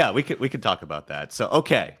 But yeah, we could talk about that. So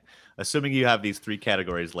okay, assuming you have these three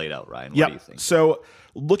categories laid out, Ryan, what do you think? So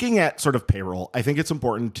looking at sort of payroll, I think it's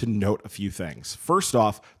important to note a few things. First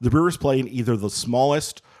off, the Brewers play in either the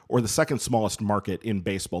smallest or the second smallest market in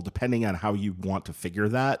baseball, depending on how you want to figure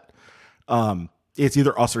that. It's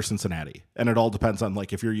either us or Cincinnati, and it all depends on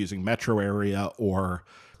like if you're using metro area or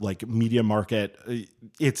like media market.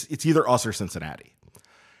 It's either us or Cincinnati.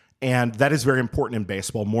 And that is very important in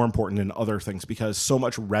baseball, more important in other things, because so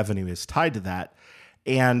much revenue is tied to that.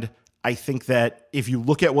 And I think that if you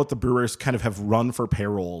look at what the Brewers kind of have run for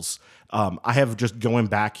payrolls, I have just going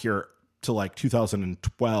back here to like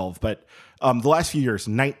 2012, but the last few years,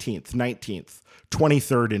 19th,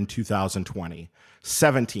 23rd in 2020,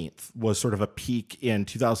 17th was sort of a peak in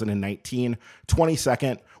 2019,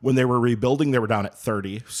 22nd, when they were rebuilding, they were down at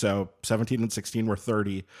 30. So 17 and 16 were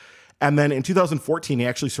 30. And then in 2014, he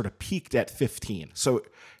actually sort of peaked at 15. So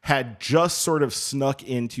had just sort of snuck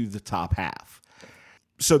into the top half.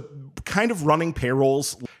 So kind of running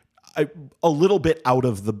payrolls a little bit out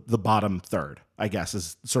of the bottom third, I guess,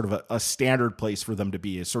 is sort of a standard place for them to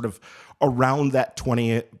be, is sort of around that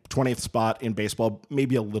 20th spot in baseball,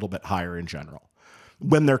 maybe a little bit higher in general.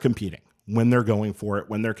 When they're competing, when they're going for it,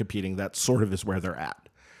 when they're competing, that sort of is where they're at.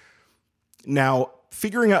 Now,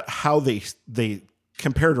 figuring out how they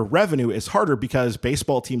compare to revenue is harder because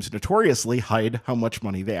baseball teams notoriously hide how much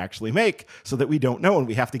money they actually make so that we don't know, and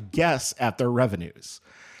we have to guess at their revenues.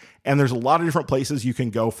 And there's a lot of different places you can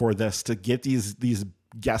go for this to get these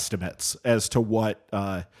guesstimates as to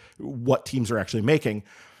what teams are actually making.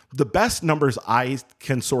 The best numbers I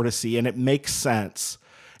can sort of see, and it makes sense,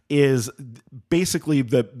 is basically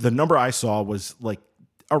the number I saw was like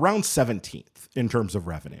around 17th in terms of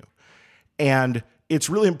revenue. And it's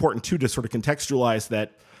really important too to sort of contextualize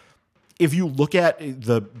that if you look at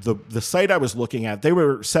the site I was looking at, they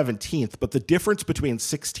were 17th, but the difference between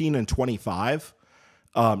 16 and 25,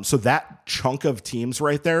 so that chunk of teams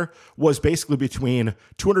right there was basically between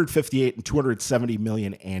 258 and 270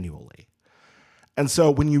 million annually. And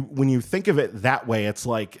so when you think of it that way, it's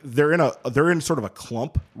like they're in sort of a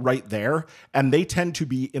clump right there, and they tend to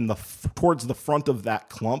be towards the front of that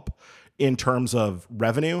clump in terms of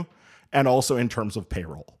revenue and also in terms of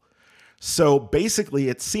payroll. So basically,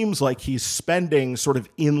 it seems like he's spending sort of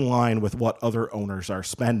in line with what other owners are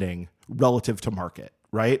spending relative to market,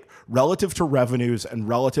 right? Relative to revenues and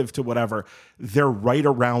relative to whatever, they're right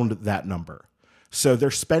around that number. So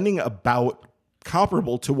they're spending about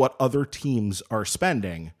comparable to what other teams are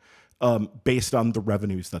spending based on the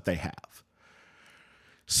revenues that they have.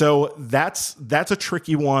 So that's a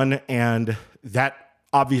tricky one, and that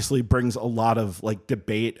obviously brings a lot of like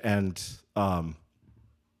debate and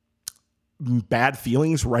bad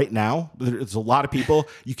feelings right now. There's a lot of people.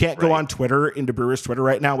 You can't go on Twitter, into Brewers Twitter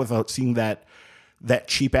right now, without seeing that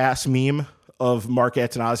cheap ass meme of Mark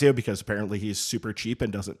Attanasio, because apparently he's super cheap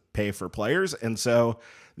and doesn't pay for players. And so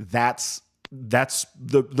that's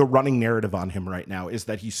the running narrative on him right now, is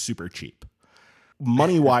that he's super cheap.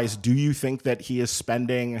 Money wise, do you think that he is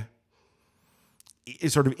spending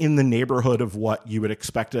is sort of in the neighborhood of what you would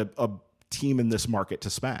expect a team in this market to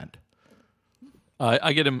spend?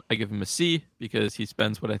 I give him a C because he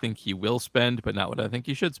spends what I think he will spend, but not what I think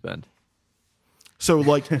he should spend. So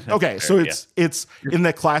like, okay, so it's in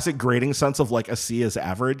the classic grading sense of like a C is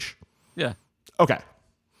average. Yeah. Okay.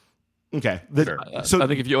 So I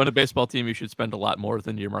think if you own a baseball team, you should spend a lot more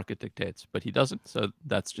than your market dictates, but he doesn't. So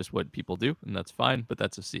that's just what people do, and that's fine. But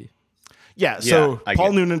that's a C. Yeah. So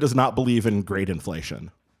Paul Noonan does not believe in grade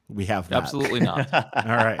inflation. We have that. Absolutely not. All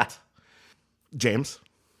right, James.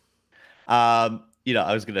 I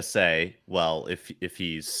was gonna say, well, if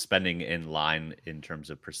he's spending in line in terms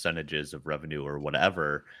of percentages of revenue or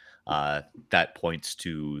whatever, that points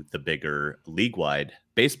to the bigger league-wide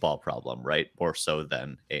baseball problem, right? More so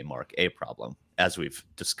than a Mark A problem, as we've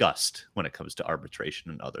discussed when it comes to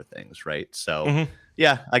arbitration and other things, right? So,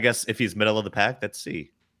 yeah, I guess if he's middle of the pack, that's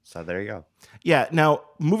C. So there you go. Yeah. Now,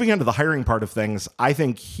 moving on to the hiring part of things, I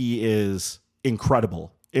think he is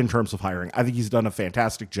incredible in terms of hiring. I think he's done a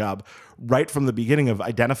fantastic job right from the beginning of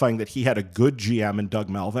identifying that he had a good GM in Doug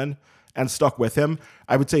Melvin and stuck with him.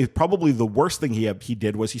 I would say probably the worst thing he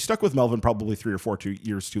did was he stuck with Melvin probably 3 or 4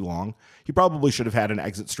 years too long. He probably should have had an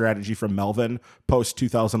exit strategy from Melvin post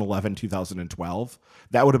 2011, 2012.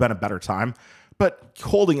 That would have been a better time. But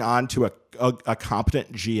holding on to a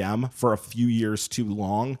competent GM for a few years too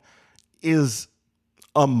long is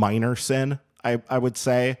a minor sin, I would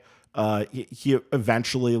say. He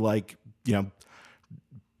eventually,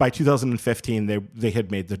 by 2015, they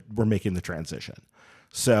were making the transition.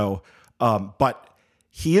 So, but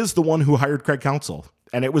he is the one who hired Craig Counsell,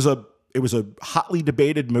 and it was a hotly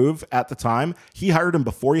debated move at the time. He hired him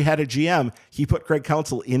before he had a GM. He put Craig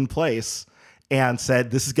Counsell in place and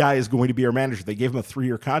said, this guy is going to be our manager. They gave him a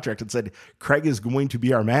 3-year contract and said, Craig is going to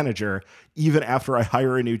be our manager even after I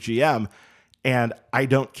hire a new GM. And I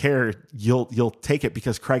don't care. You'll take it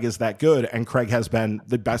because Craig is that good. And Craig has been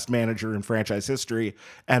the best manager in franchise history.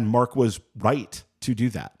 And Mark was right to do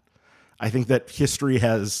that. I think that history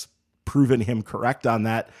has proven him correct on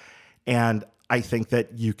that. And I think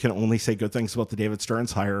that you can only say good things about the David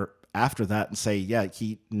Stearns hire after that and say, yeah,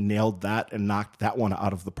 he nailed that and knocked that one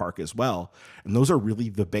out of the park as well. And those are really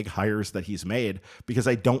the big hires that he's made, because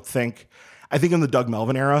I think in the Doug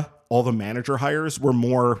Melvin era, all the manager hires were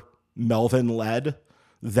more Melvin led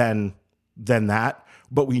than that.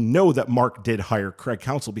 But we know that Mark did hire Craig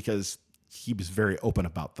Counsell because he was very open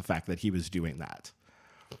about the fact that he was doing that.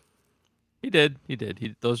 He did.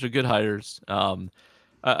 Those are good hires.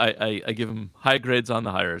 I give him high grades on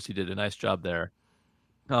the hires. He did a nice job there.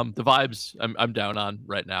 The vibes I'm down on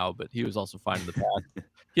right now, but he was also fine in the past.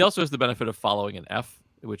 He also has the benefit of following an F,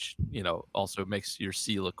 which also makes your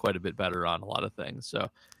C look quite a bit better on a lot of things. So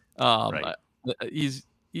right.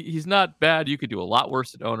 He's not bad. You could do a lot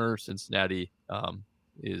worse at owner. Cincinnati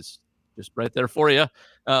is just right there for you.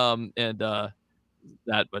 But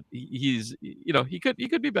he's he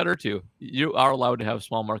could be better too. You are allowed to have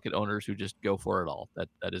small market owners who just go for it all.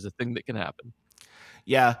 That is a thing that can happen.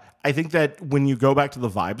 Yeah, I think that when you go back to the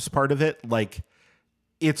vibes part of it, like,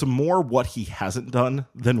 it's more what he hasn't done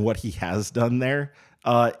than what he has done there.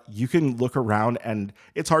 You can look around, and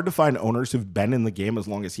it's hard to find owners who've been in the game as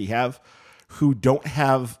long as he have, who don't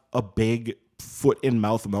have a big foot in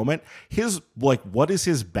mouth moment. What is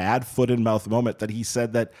his bad foot in mouth moment that he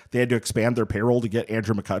said that they had to expand their payroll to get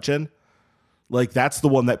Andrew McCutchen? Like, that's the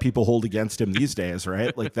one that people hold against him these days,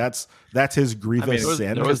 right? Like, that's his grievous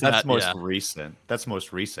sin. That's most recent. That's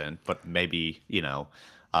most recent, but maybe,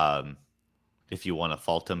 if you want to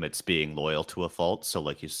fault him, it's being loyal to a fault. So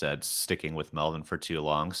like you said, sticking with Melvin for too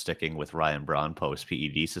long, sticking with Ryan Braun post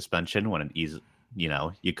PED suspension when you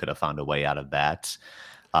could have found a way out of that.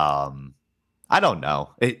 I don't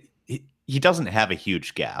know. He doesn't have a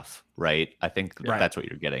huge gaffe, right? I think that's what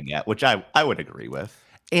you're getting at, which I would agree with.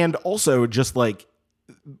 And also, just like,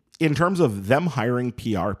 in terms of them hiring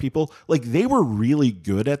PR people, like, they were really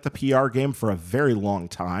good at the PR game for a very long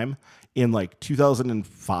time. In like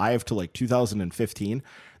 2005 to like 2015,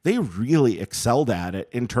 they really excelled at it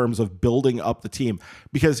in terms of building up the team.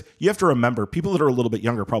 Because you have to remember, people that are a little bit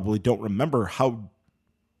younger probably don't remember how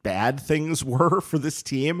bad things were for this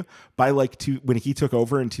team by when he took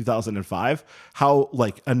over in 2005, how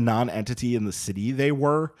like a non-entity in the city they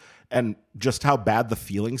were, and just how bad the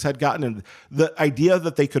feelings had gotten. And the idea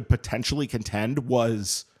that they could potentially contend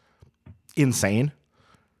was insane.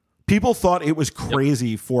 People thought it was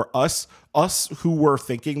crazy for us who were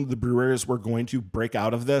thinking the Brewers were going to break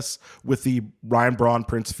out of this with the Ryan Braun,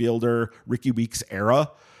 Prince Fielder, Ricky Weeks era.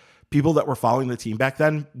 People that were following the team back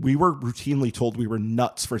then, we were routinely told we were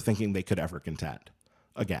nuts for thinking they could ever contend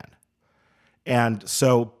again. And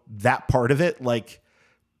so that part of it, like,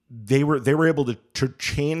 they were able to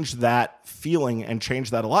change that feeling and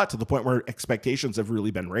change that a lot, to the point where expectations have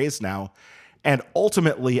really been raised now. And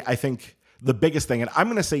ultimately, I think the biggest thing, and I'm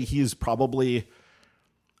going to say he's probably,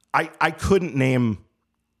 I couldn't name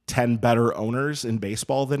 10 better owners in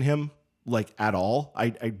baseball than him, like, at all.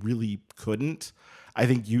 I really couldn't. I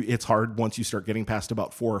think it's hard once you start getting past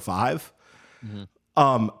about 4 or 5. Mm-hmm.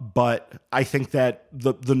 But I think that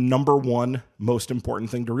the number one most important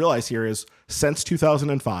thing to realize here is, since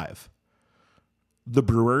 2005, the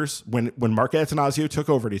Brewers, when Mark Attanasio took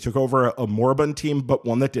over, he took over a moribund team, but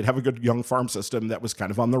one that did have a good young farm system that was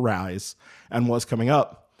kind of on the rise and was coming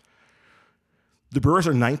up. The Brewers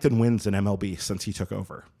are 9th in wins in MLB since he took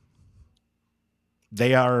over.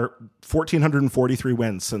 They are 1,443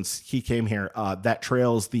 wins since he came here. That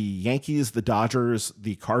trails the Yankees, the Dodgers,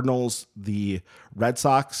 the Cardinals, the Red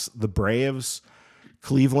Sox, the Braves,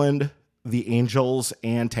 Cleveland, the Angels,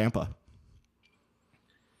 and Tampa.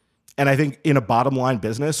 And I think in a bottom line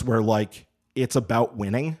business where, like, it's about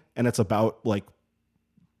winning and it's about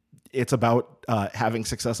having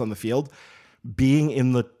success on the field, being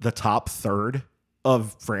in the top third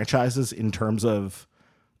of franchises in terms of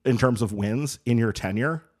wins in your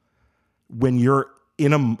tenure, when you're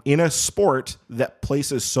in a sport that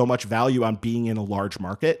places so much value on being in a large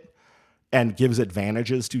market and gives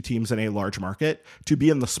advantages to teams in a large market, to be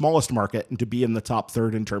in the smallest market and to be in the top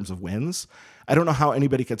third in terms of wins, I don't know how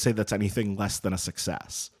anybody could say that's anything less than a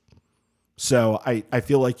success. So I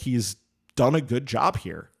feel like he's done a good job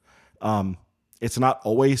here. It's not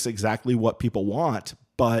always exactly what people want,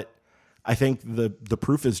 but I think the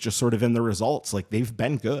proof is just sort of in the results. Like, they've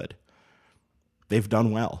been good. They've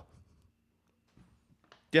done well.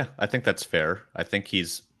 Yeah, I think that's fair. I think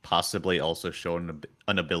he's possibly also shown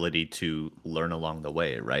an ability to learn along the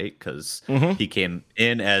way, right? Because he came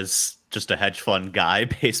in as just a hedge fund guy,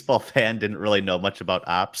 baseball fan, didn't really know much about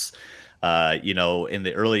ops. In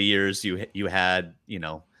the early years, you had,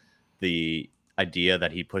 the idea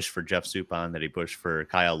that he pushed for Jeff Suppan, that he pushed for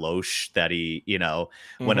Kyle Loesch, that he,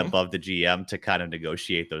 went above the GM to kind of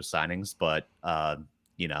negotiate those signings. But,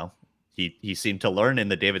 he seemed to learn in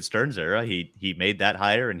the David Stearns era. He made that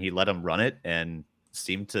hire and he let him run it and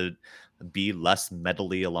seemed to be less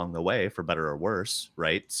meddly along the way, for better or worse,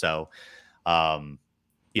 right? So,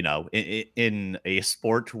 in a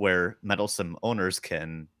sport where meddlesome owners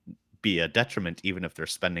can be a detriment, even if they're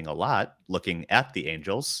spending a lot, looking at the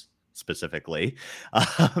Angels specifically,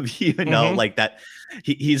 like that,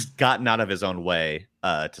 he's gotten out of his own way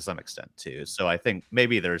to some extent too. So I think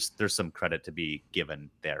maybe there's some credit to be given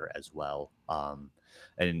there as well.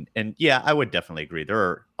 And yeah, I would definitely agree. There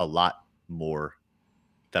are a lot more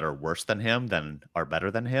that are worse than him than are better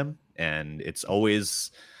than him, and it's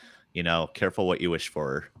always, careful what you wish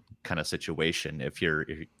for kind of situation if you're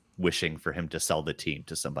wishing for him to sell the team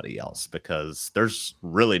to somebody else, because there's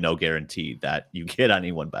really no guarantee that you get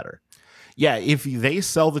anyone better. Yeah, if they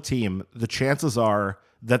sell the team, the chances are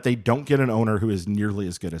that they don't get an owner who is nearly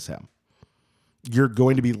as good as him. You're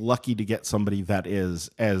going to be lucky to get somebody that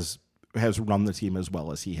has run the team as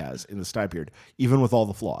well as he has in this time period, even with all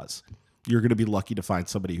the flaws. You're going to be lucky to find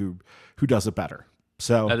somebody who does it better.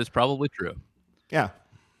 So that is probably true. Yeah.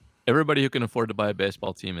 Everybody who can afford to buy a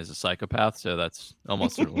baseball team is a psychopath, so that's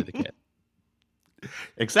almost certainly the case.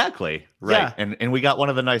 Exactly. Right. Yeah. And we got one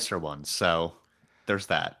of the nicer ones. So there's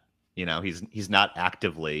that. He's not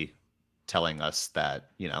actively telling us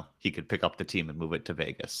that, he could pick up the team and move it to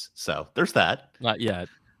Vegas. So there's that. Not yet.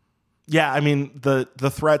 Yeah, I mean,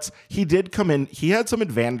 the threats, he did come in. He had some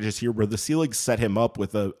advantages here where the Sea League set him up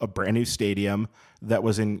with a brand new stadium that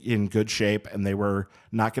was in good shape, and they were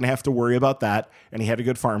not going to have to worry about that. And he had a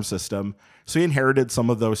good farm system. So he inherited some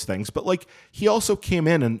of those things. But he also came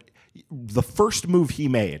in, and the first move he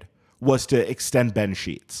made was to extend Ben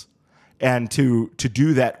Sheets. And to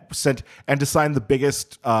do that, and to sign the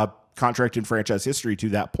biggest contract in franchise history to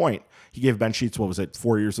that point. He gave Ben Sheets,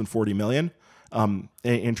 4 years and $40 million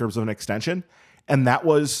in terms of an extension. And that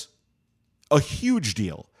was a huge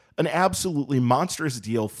deal, an absolutely monstrous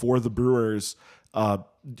deal for the Brewers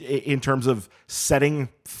in terms of setting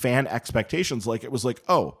fan expectations. It was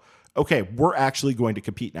oh, okay, we're actually going to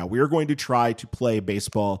compete now. We are going to try to play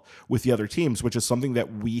baseball with the other teams, which is something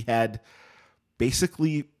that we had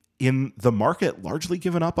basically in the market largely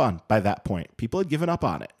given up on by that point. People had given up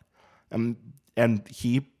on it. And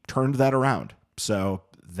he turned that around. So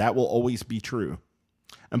that will always be true.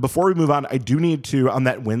 And before we move on, I do need to, on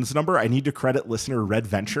that wins number, I need to credit listener Red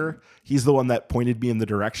Venture. He's the one that pointed me in the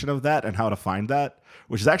direction of that and how to find that,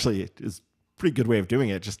 which is actually is a pretty good way of doing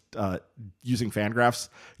it. Just using Fangraphs,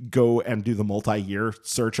 go and do the multi-year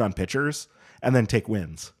search on pitchers and then take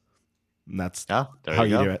wins. And that's how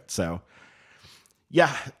you do it. So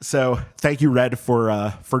yeah, so thank you, Red,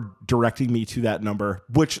 for directing me to that number,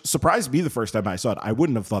 which surprised me the first time I saw it. I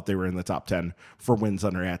wouldn't have thought they were in the top 10 for wins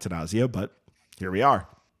under Attanasio, but here we are.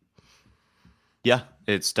 Yeah,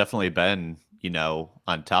 it's definitely been,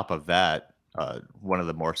 on top of that, one of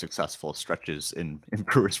the more successful stretches in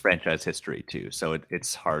Brewers franchise history, too. So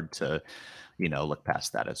it's hard to, look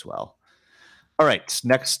past that as well. All right,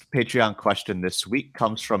 next Patreon question this week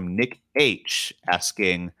comes from Nick H.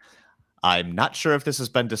 asking, I'm not sure if this has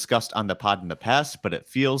been discussed on the pod in the past, but it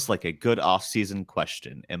feels like a good off-season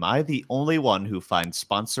question. Am I the only one who finds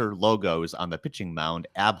sponsor logos on the pitching mound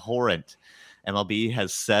abhorrent? MLB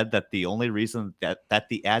has said that the only reason that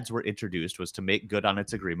the ads were introduced was to make good on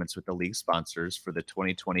its agreements with the league sponsors for the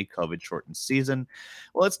 2020 COVID-shortened season.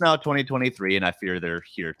 Well, it's now 2023, and I fear they're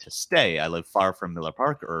here to stay. I live far from Miller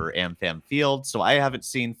Park or AmFam Field, so I haven't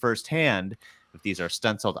seen firsthand if these are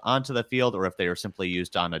stenciled onto the field or if they are simply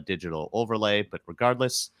used on a digital overlay. But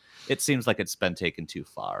regardless, it seems like it's been taken too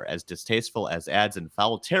far. As distasteful as ads in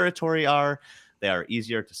foul territory are, they are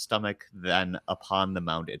easier to stomach than upon the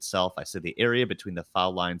mound itself. I say the area between the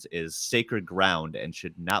foul lines is sacred ground and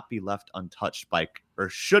should be left untouched by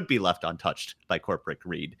corporate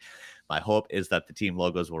greed. My hope is that the team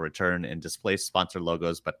logos will return and displace sponsor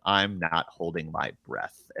logos, but I'm not holding my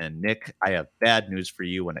breath. And Nick, I have bad news for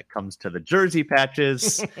you when it comes to the jersey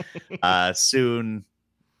patches. Soon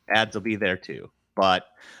ads will be there too. But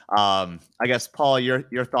I guess, Paul,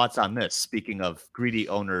 your thoughts on this, speaking of greedy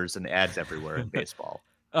owners and ads everywhere in baseball.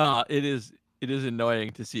 It is it is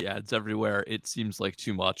annoying to see ads everywhere. It seems like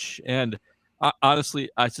too much. And honestly,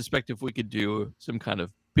 I suspect if we could do some kind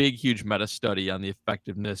of big, huge meta study on the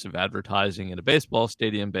effectiveness of advertising in a baseball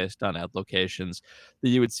stadium based on ad locations, that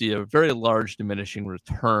you would see a very large diminishing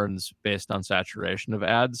returns based on saturation of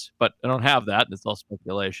ads. But I don't have that, and it's all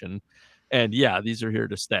speculation. And yeah, these are here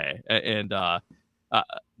to stay. And uh,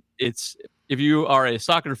 it's if you are a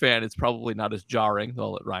soccer fan, it's probably not as jarring.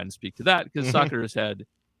 I'll let Ryan speak to that because soccer has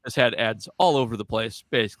had ads all over the place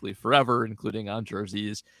basically forever, including on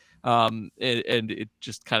jerseys. And it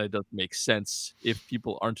just kind of doesn't make sense if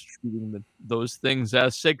people aren't treating those things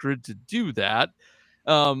as sacred to do that.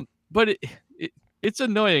 But it's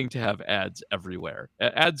annoying to have ads everywhere.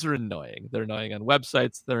 Ads are annoying. They're annoying on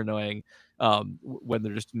websites. They're annoying when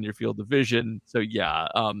they're just in your field of vision. So yeah,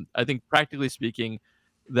 I think practically speaking,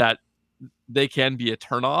 that they can be a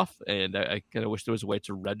turnoff, and I kind of wish there was a way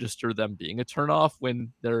to register them being a turnoff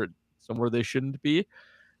when they're somewhere they shouldn't be.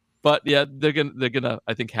 But yeah, they're gonna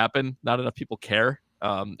I think happen. Not enough people care,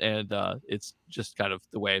 and it's just kind of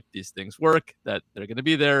the way these things work, that they're gonna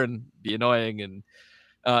be there and be annoying, and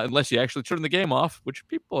unless you actually turn the game off, which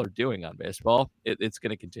people are doing on baseball, it's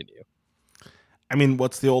gonna continue. I mean,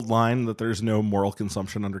 what's the old line that there's no moral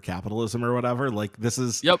consumption under capitalism or whatever? Like this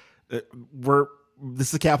is this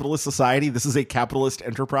is a capitalist society. This is a capitalist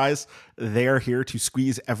enterprise. They are here to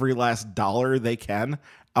squeeze every last dollar they can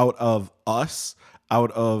out of us,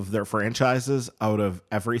 out of their franchises, out of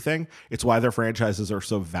everything. It's why their franchises are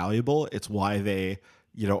so valuable. It's why they,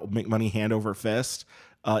 make money hand over fist.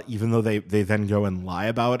 Even though they then go and lie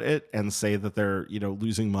about it and say that they're,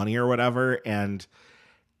 losing money or whatever. And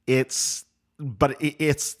it's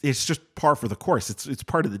just par for the course. It's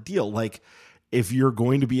part of the deal. Like, if you're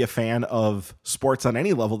going to be a fan of sports on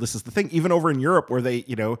any level, this is the thing. Even over in Europe, where they,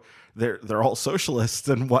 they're all socialists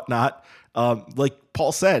and whatnot. Like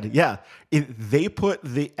Paul said, they put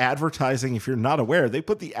the advertising. If you're not aware, they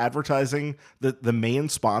put the advertising, the main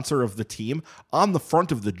sponsor of the team, on the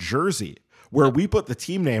front of the jersey, where we put the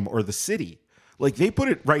team name or the city. Like, they put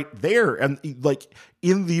it right there, and like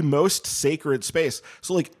in the most sacred space.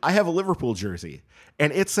 So like, I have a Liverpool jersey,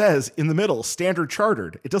 and it says in the middle, Standard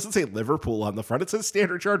Chartered. It doesn't say Liverpool on the front. It says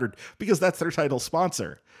Standard Chartered because that's their title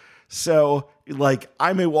sponsor. So like,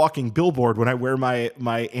 I'm a walking billboard when I wear my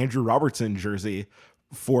Andrew Robertson jersey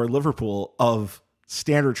for Liverpool of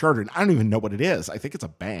Standard Chartered. I don't even know what it is. I think it's a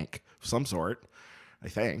bank of some sort, I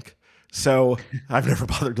think. So I've never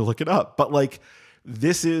bothered to look it up. But like,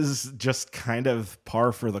 this is just kind of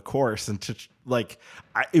par for the course. And to like,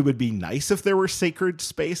 it would be nice if there were sacred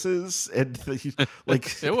spaces, and like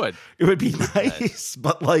it would be nice.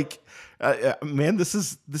 But like, man, this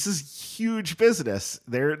is huge business.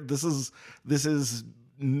 This is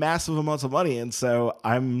massive amounts of money, and so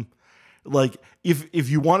I'm like,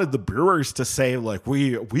 if you wanted the Brewers to say like,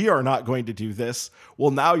 we are not going to do this,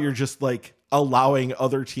 well, now you're just like allowing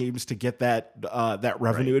other teams to get that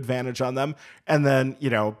revenue advantage on them, and then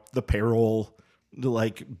the payroll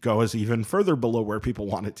like goes even further below where people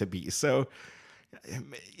want it to be. So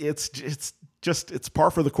it's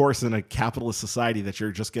par for the course in a capitalist society that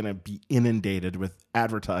you're just going to be inundated with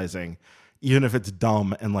advertising, even if it's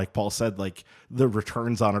dumb. And like Paul said, like, the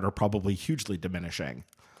returns on it are probably hugely diminishing.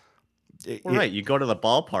 Right. You go to the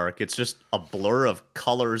ballpark, it's just a blur of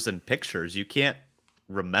colors and pictures. You can't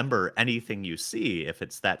remember anything you see if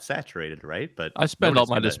it's that saturated, right? But I spend all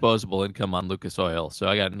my disposable income on Lucas Oil, so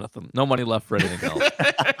I got no money left for anything else.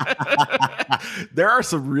 There are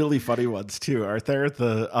some really funny ones too, aren't there?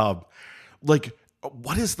 The like,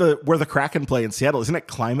 what is where the Kraken play in Seattle? Isn't it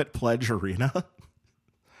Climate Pledge Arena?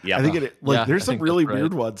 Yeah, I think there's some really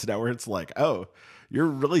weird ones now where it's like, oh, you're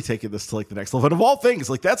really taking this to like the next level. And of all things,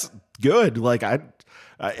 like, that's good. Like, I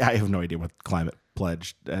have no idea what Climate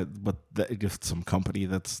Pledge, but just some company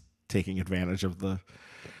that's taking advantage of the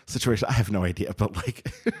situation. I have no idea, but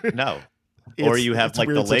like, no. Or you have like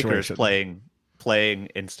the Lakers playing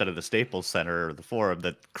instead of the Staples Center or the Forum,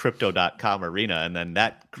 the Crypto.com arena, and then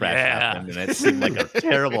that crash happened, and it seemed like a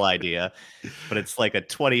terrible idea, but it's like a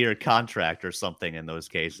 20-year contract or something in those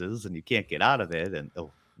cases, and you can't get out of it. And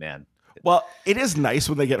oh man. Well, it is nice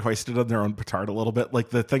when they get hoisted on their own petard a little bit. Like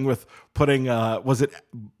the thing with putting,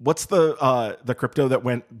 what's the crypto that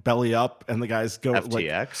went belly up and the guys go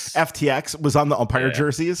FTX. Like, FTX was on the umpire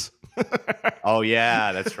jerseys. Oh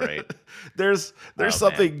yeah, that's right. There's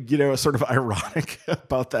something, sort of ironic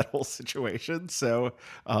about that whole situation. So,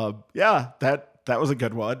 that was a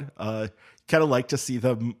good one. Kind of like to see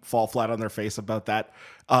them fall flat on their face about that.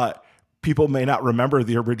 people may not remember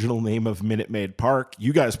the original name of Minute Maid Park.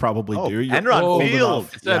 You guys probably do. You're Enron Field.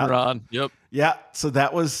 It's Enron. Yep. Yeah, so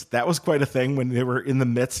that was quite a thing when they were in the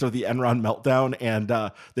midst of the Enron meltdown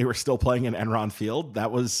and they were still playing in Enron Field.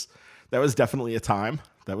 That was definitely a time.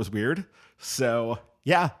 That was weird. So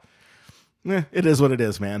yeah, it is what it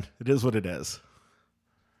is, man. It is what it is.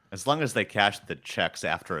 As long as they cash the checks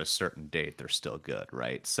after a certain date, they're still good,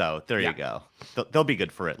 right? So there you go. They'll be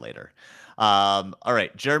good for it later. All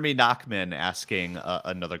right, Jeremy Nachman asking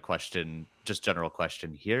another question, just general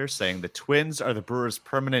question here, saying the Twins are the Brewers'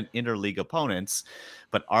 permanent interleague opponents,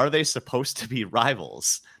 but are they supposed to be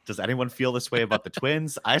rivals? Does anyone feel this way about the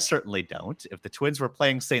Twins? I certainly don't. If the Twins were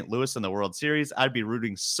playing St. Louis in the World Series, I'd be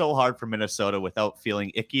rooting so hard for Minnesota without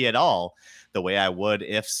feeling icky at all, the way I would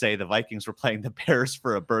if, say, the Vikings were playing the Bears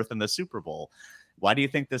for a berth in the Super Bowl. Why do you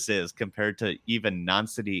think this is compared to even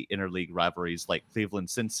non-city interleague rivalries like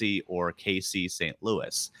Cleveland-Cincy or KC-St.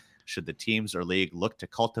 Louis? Should the teams or league look to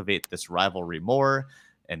cultivate this rivalry more?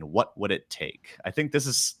 And what would it take? I think this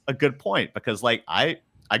is a good point because, like, I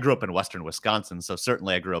grew up in Western Wisconsin, so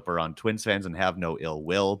certainly I grew up around Twins fans and have no ill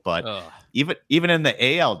will. But even in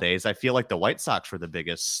the AL days, I feel like the White Sox were the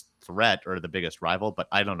biggest threat or the biggest rival. But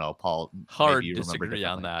I don't know, Paul. Hard to disagree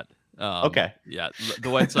on that. Okay. Yeah, the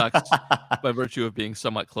White Sox, by virtue of being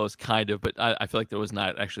somewhat close, kind of, but I feel like there was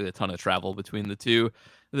not actually a ton of travel between the two.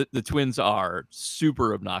 The Twins are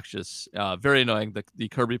super obnoxious, very annoying. The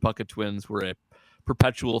Kirby Puckett Twins were a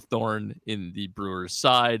perpetual thorn in the Brewers'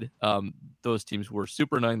 side. Those teams were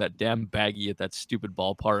super annoying. That damn baggy at that stupid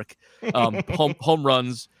ballpark. Home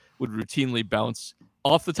runs would routinely bounce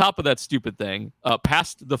off the top of that stupid thing,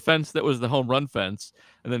 past the fence that was the home run fence,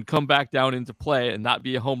 and then come back down into play and not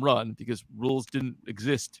be a home run because rules didn't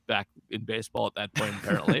exist back in baseball at that point,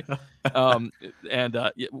 apparently.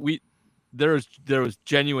 There was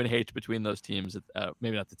genuine hate between those teams,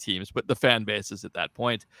 maybe not the teams, but the fan bases at that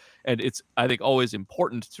point. And it's, I think, always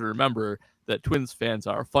important to remember that Twins fans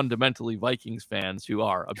are fundamentally Vikings fans who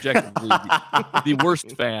are objectively the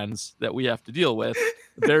worst fans that we have to deal with.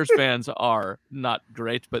 Bears fans are not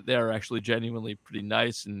great, but they're actually genuinely pretty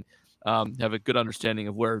nice and have a good understanding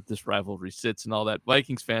of where this rivalry sits and all that.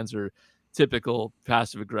 Vikings fans are typical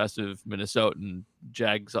passive-aggressive Minnesotan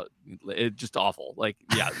Jags. It's just awful. Like,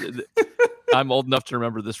 yeah, I'm old enough to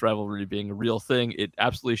remember this rivalry being a real thing. It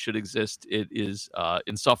absolutely should exist. It is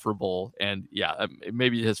insufferable. And yeah,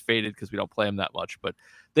 maybe it has faded because we don't play them that much, but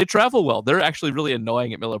they travel well. They're actually really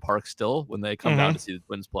annoying at Miller Park still when they come down to see the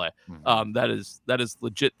Twins play. That is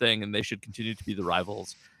legit thing, and they should continue to be the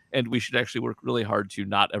rivals. And we should actually work really hard to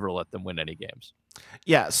not ever let them win any games.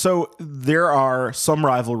 Yeah, so there are some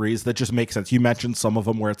rivalries that just make sense. You mentioned some of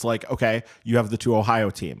them where it's like, okay, you have the two Ohio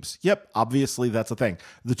teams. Yep, obviously that's a thing.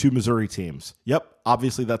 The two Missouri teams. Yep,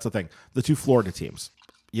 obviously that's a thing. The two Florida teams.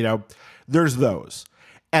 You know, there's those.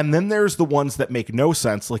 And then there's the ones that make no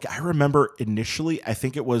sense. Like, I remember initially, I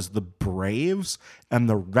think it was the Braves and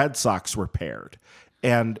the Red Sox were paired.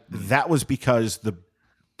 And that was because the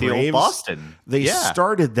Braves, Boston. They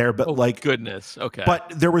started there, but goodness. Okay. But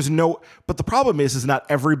the problem is not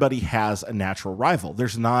everybody has a natural rival.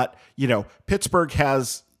 There's not, Pittsburgh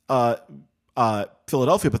has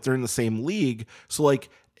Philadelphia, but they're in the same league. So like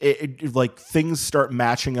things start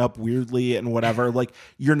matching up weirdly and whatever. Like,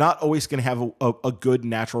 you're not always going to have a good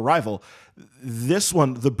natural rival. This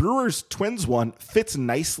one, the Brewers Twins one, fits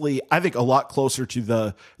nicely, I think, a lot closer to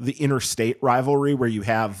the interstate rivalry where you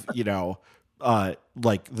have,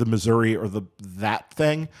 like the Missouri or that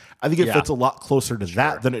thing. I think it fits a lot closer to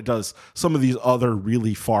that than it does some of these other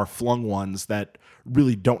really far flung ones that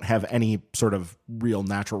really don't have any sort of real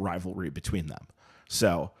natural rivalry between them.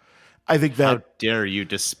 So I think that... How dare you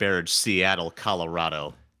disparage Seattle,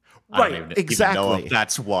 Colorado? Right, I don't exactly. even know if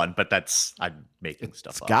that's one, but I'm making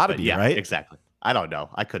stuff up. It's gotta be, right? Exactly. I don't know.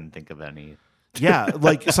 I couldn't think of any. Yeah,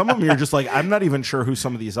 like some of them you're just like, I'm not even sure who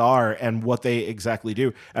some of these are and what they exactly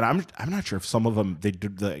do. And I'm not sure if some of them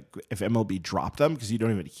if MLB dropped them because you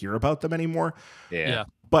don't even hear about them anymore. Yeah.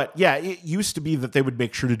 But yeah, it used to be that they would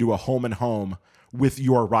make sure to do a home and home with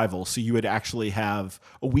your rival. So you would actually have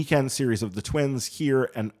a weekend series of the Twins here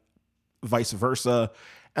and vice versa.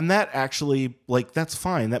 And that actually, like, that's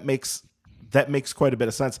fine. That makes quite a bit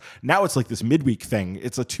of sense. Now it's like this midweek thing.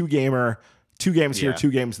 It's a 2-gamer. 2 games here,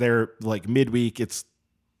 2 games there, like midweek. It's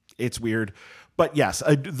weird. But yes,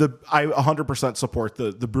 I 100% support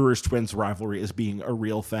the Brewers Twins rivalry as being a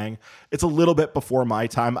real thing. It's a little bit before my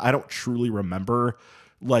time. I don't truly remember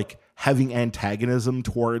like having antagonism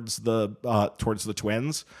towards the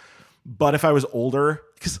Twins. But if I was older,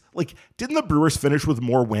 because like, didn't the Brewers finish with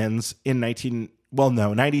more wins in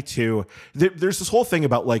 92? There's this whole thing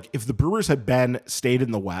about like, if the Brewers had stayed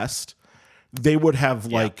in the West, they would have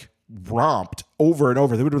like romped over and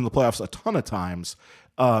over. They would have been in the playoffs a ton of times.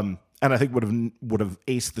 And I think would have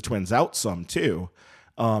aced the Twins out some too.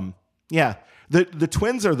 The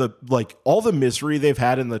Twins are all the misery they've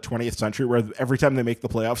had in the 20th century, where every time they make the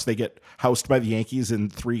playoffs, they get housed by the Yankees in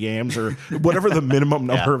 3 games or whatever the minimum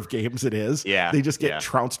number of games it is. Yeah. They just get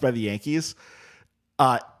trounced by the Yankees.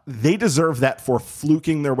 They deserve that for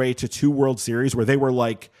fluking their way to 2 World Series where they were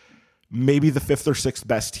like maybe the 5th or 6th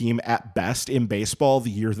best team at best in baseball the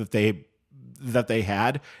year that they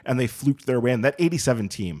had, and they fluked their way in. That 87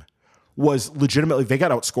 team was legitimately, they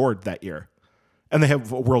got outscored that year, and they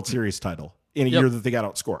have a World Series title in a year that they got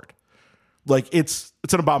outscored. Like, it's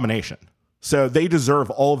an abomination. So they deserve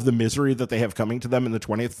all of the misery that they have coming to them in the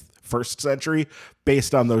 21st century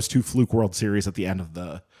based on those 2 fluke World Series at the end of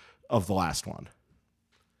the last one.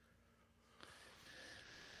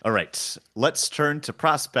 All right, let's turn to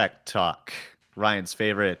prospect talk. Ryan's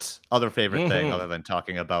other favorite thing other than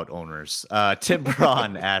talking about owners. Tim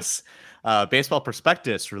Braun asks, Baseball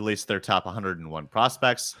Prospectus released their top 101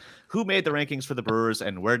 prospects. Who made the rankings for the Brewers,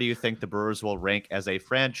 and where do you think the Brewers will rank as a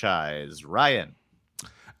franchise? Ryan.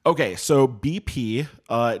 Okay, so BP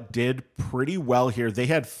did pretty well here. They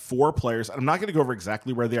had 4 players. I'm not going to go over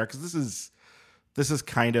exactly where they are because this is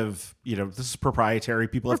kind of, this is proprietary.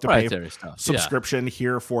 People have to pay subscription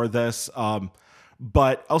here for this.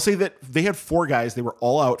 But I'll say that they had 4 guys. They were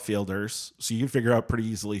all outfielders, so you can figure out pretty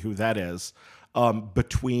easily who that is,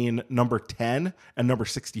 between number 10 and number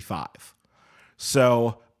 65.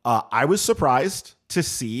 So I was surprised to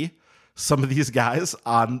see some of these guys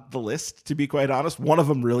on the list, to be quite honest. One of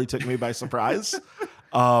them really took me by surprise,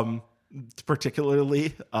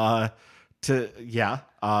 particularly I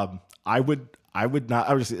would not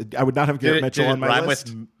have Garrett Mitchell on my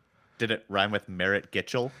list. Did it rhyme with Merritt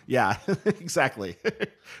Gitchell? Yeah, exactly.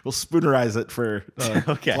 We'll spoonerize it for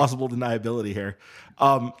plausible deniability here.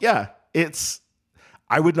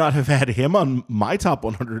 I would not have had him on my top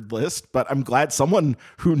 100 list, but I'm glad someone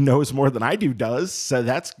who knows more than I do does. So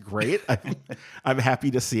that's great. I'm happy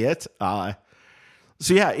to see it. And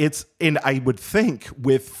I would think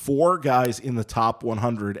with 4 guys in the top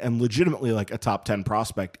 100 and legitimately like a top 10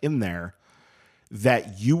 prospect in there,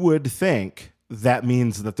 that you would think that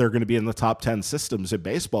means that they're going to be in the top 10 systems in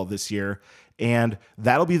baseball this year. And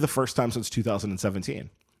that'll be the first time since 2017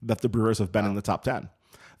 that the Brewers have been in the top 10.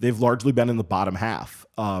 They've largely been in the bottom half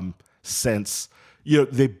since,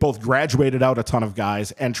 they both graduated out a ton of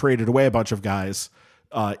guys and traded away a bunch of guys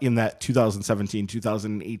in that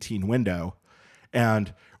 2017-2018 window.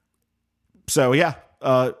 And so,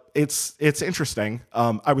 it's interesting.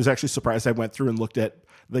 I was actually surprised. I went through and looked at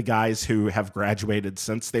the guys who have graduated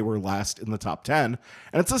since they were last in the top 10.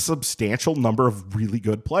 And it's a substantial number of really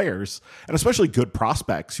good players, and especially good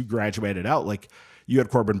prospects who graduated out. Like, you had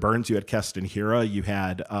Corbin Burns, you had Keston Hiura, you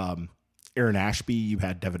had Aaron Ashby, you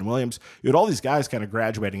had Devin Williams. You had all these guys kind of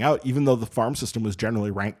graduating out, even though the farm system was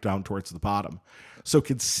generally ranked down towards the bottom. So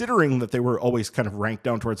considering that they were always kind of ranked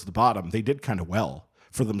down towards the bottom, they did kind of well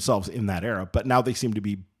for themselves in that era. But now they seem to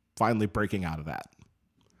be finally breaking out of that.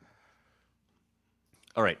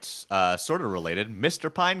 All right, sort of related, Mr.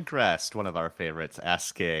 Pinecrest, one of our favorites,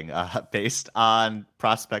 asking, based on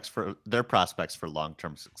their prospects for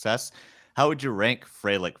long-term success, how would you rank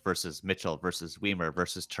Frelick versus Mitchell versus Weimer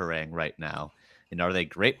versus Turang right now? And are they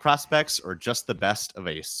great prospects or just the best of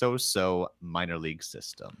a so-so minor league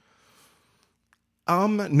system?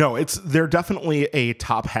 No, they're definitely a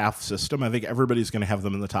top half system. I think everybody's going to have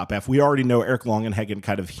them in the top half. We already know Eric Longenhagen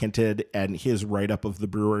kind of hinted in his write-up of the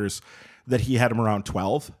Brewers that he had them around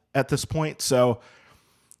 12 at this point. So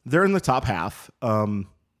they're in the top half, and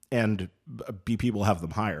BP will have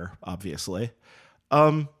them higher, obviously.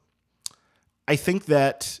 I think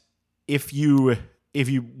that if you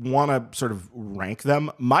want to sort of rank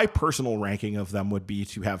them, my personal ranking of them would be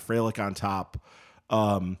to have Frelick on top.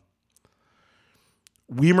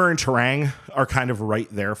 Weimer and Turang are kind of right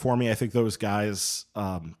there for me. I think those guys,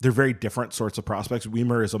 they're very different sorts of prospects.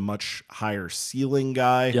 Weimer is a much higher ceiling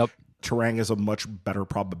guy. Yep. Turang is a much better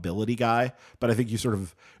probability guy, but I think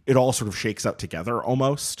it all sort of shakes out together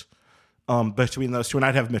almost between those two. And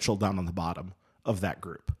I'd have Mitchell down on the bottom of that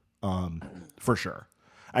group for sure.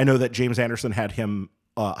 I know that James Anderson had him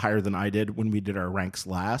higher than I did when we did our ranks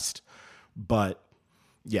last, but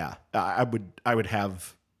yeah, I would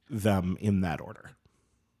have them in that order.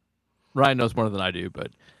 Ryan knows more than I do,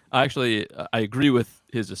 but I agree with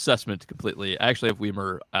his assessment completely. I actually have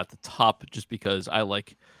Weimer at the top just because I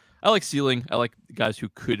like ceiling. I like guys who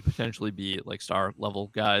could potentially be like star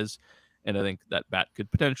level guys. And I think that bat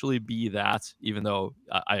could potentially be that, even though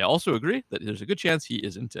I also agree that there's a good chance he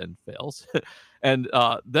isn't and fails. And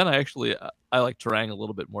then I like Turang a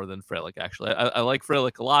little bit more than Frelick, actually. I like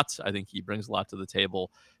Frelick a lot. I think he brings a lot to the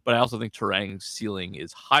table, but I also think Turang's ceiling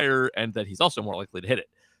is higher and that he's also more likely to hit it.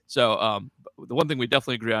 So the one thing we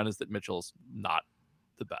definitely agree on is that Mitchell's not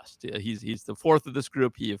the best. Yeah, he's the fourth of this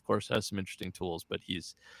group. He, of course, has some interesting tools, but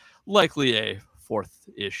he's likely a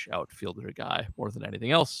fourth-ish outfielder guy more than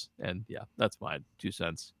anything else. And yeah, that's my 2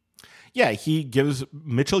 cents. Yeah,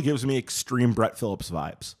 Mitchell gives me extreme Brett Phillips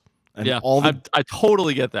vibes. And yeah, I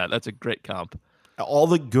totally get that. That's a great comp. All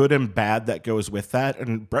the good and bad that goes with that.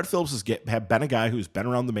 And Brett Phillips have been a guy who's been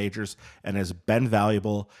around the majors and has been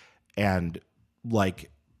valuable. And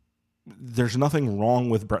like, there's nothing wrong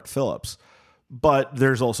with Brett Phillips. But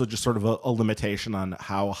there's also just sort of a limitation on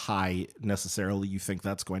how high necessarily you think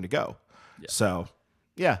that's going to go. Yeah. So,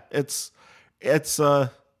 yeah, it's an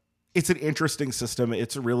interesting system.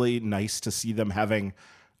 It's really nice to see them having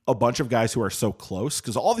a bunch of guys who are so close,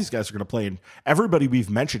 because all these guys are going to play in. Everybody we've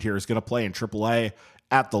mentioned here is going to play in AAA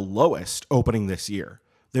at the lowest opening this year.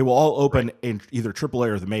 They will all open in either AAA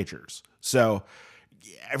or the majors. So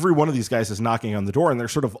every one of these guys is knocking on the door, and they're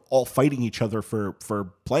sort of all fighting each other for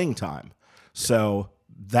playing time. Yeah. So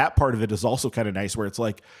that part of it is also kind of nice, where it's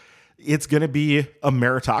like, it's going to be a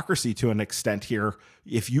meritocracy to an extent here.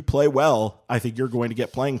 If you play well, I think you're going to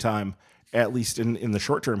get playing time, at least in the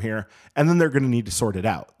short term here. And then they're going to need to sort it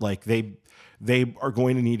out. Like they are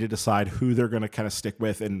going to need to decide who they're going to kind of stick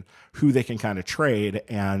with and who they can kind of trade,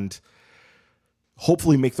 and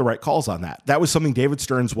hopefully make the right calls on that. That was something David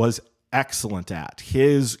Stearns was excellent at.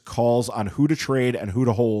 His calls on who to trade and who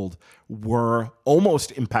to hold were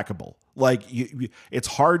almost impeccable. Like, it's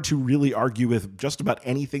hard to really argue with just about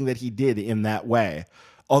anything that he did in that way,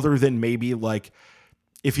 other than maybe like,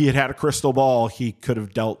 if he had a crystal ball, he could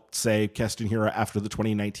have dealt, say, Keston Hiura after the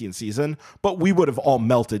 2019 season. But we would have all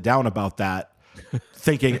melted down about that,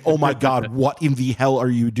 thinking, oh my God, what in the hell are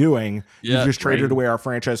you doing? You just traded away our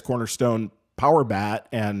franchise cornerstone power bat.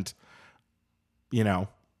 And,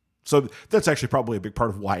 so that's actually probably a big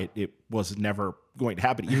part of why it was never going to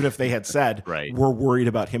happen. Even if they had said, we're worried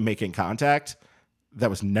about him making contact,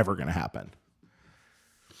 that was never going to happen.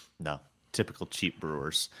 No, typical cheap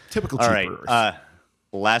Brewers. Brewers.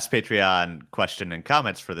 Last Patreon question and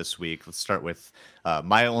comments for this week. Let's start with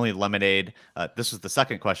My Only Lemonade. This was the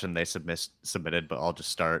second question they submitted, but I'll just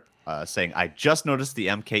start saying, I just noticed the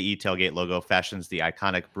MKE tailgate logo fashions the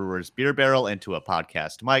iconic Brewers beer barrel into a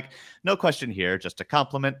podcast mic. No question here, just a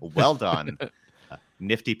compliment. Well done.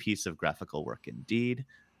 Nifty piece of graphical work indeed.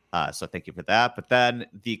 So thank you for that. But then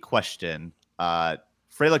the question,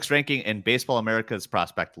 Frelick's ranking in Baseball America's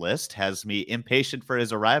prospect list has me impatient for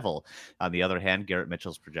his arrival. On the other hand, Garrett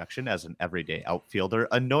Mitchell's projection as an everyday outfielder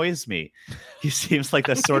annoys me. He seems like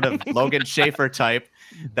the sort of Logan Schaefer type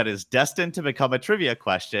that is destined to become a trivia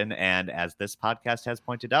question. And as this podcast has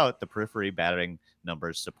pointed out, the periphery batting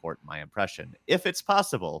numbers support my impression. If it's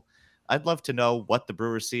possible, I'd love to know what the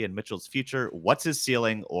Brewers see in Mitchell's future. What's his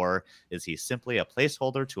ceiling? Or is he simply a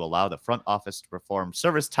placeholder to allow the front office to perform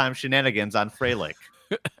service time shenanigans on Frelick?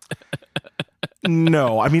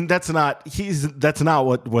 No, I mean, that's not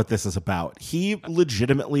what this is about. He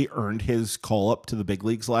legitimately earned his call up to the big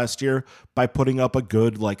leagues last year by putting up a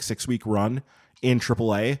good 6-week run in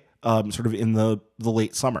AAA, sort of in the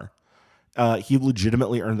late summer. He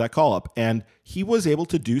legitimately earned that call up, and he was able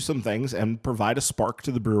to do some things and provide a spark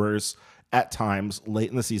to the Brewers at times late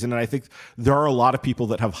in the season. And I think there are a lot of people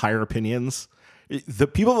that have higher opinions. The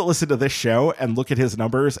people that listen to this show and look at his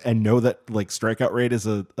numbers and know that strikeout rate is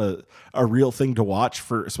a real thing to watch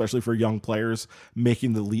for, especially for young players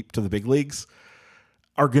making the leap to the big leagues,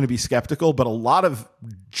 are going to be skeptical. But a lot of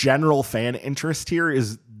general fan interest here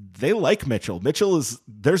is they like Mitchell.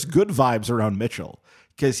 There's good vibes around Mitchell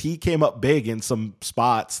because he came up big in some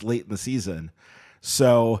spots late in the season.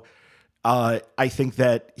 So I think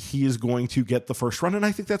that he is going to get the first run, and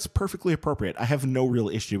I think that's perfectly appropriate. I have no real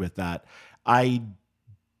issue with that. I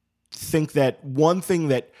think that one thing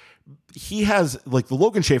that he has, the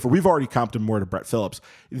Logan Schaefer, we've already comped him more to Brett Phillips.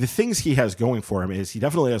 The things he has going for him is he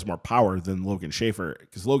definitely has more power than Logan Schaefer,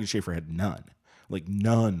 because Logan Schaefer had none,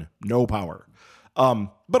 no power.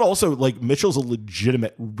 But also Mitchell's a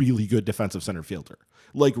legitimate, really good defensive center fielder,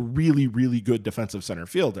 really, really good defensive center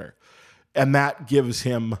fielder. And that gives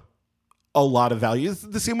him a lot of value. It's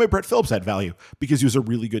the same way Brett Phillips had value because he was a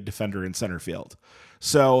really good defender in center field.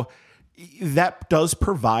 So that does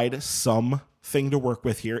provide something to work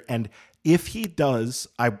with here. And if he does,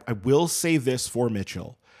 I will say this for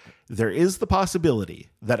Mitchell. There is the possibility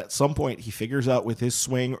that at some point he figures out with his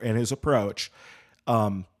swing and his approach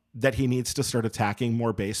that he needs to start attacking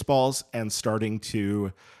more baseballs and starting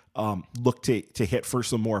to look to hit for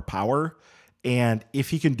some more power. And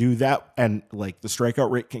if he can do that and like the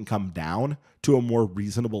strikeout rate can come down to a more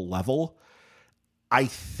reasonable level, I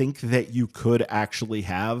think that you could actually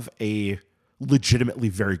have a legitimately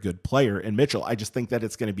very good player in Mitchell. I just think that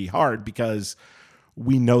it's going to be hard because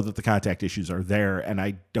we know that the contact issues are there. And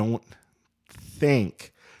I don't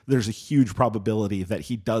think there's a huge probability that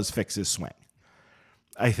he does fix his swing.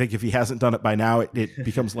 I think if he hasn't done it by now, it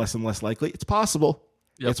becomes less and less likely. It's possible.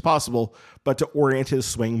 Yep. It's possible, but to orient his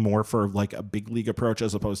swing more for like a big league approach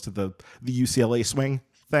as opposed to the UCLA swing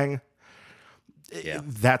thing,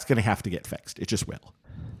 that's going to have to get fixed. It just will.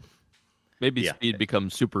 Maybe speed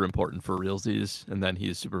becomes super important for realsies, and then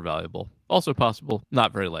he's super valuable. Also possible,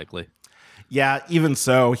 not very likely. Yeah, even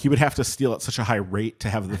so, he would have to steal at such a high rate to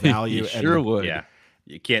have the value. Would. Yeah,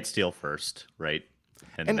 you can't steal first, right?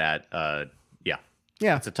 And that,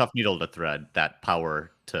 it's a tough needle to thread. That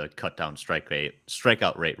power to cut down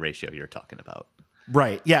strikeout rate ratio you're talking about.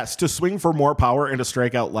 Right. Yes, to swing for more power and to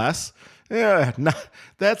strike out less. That's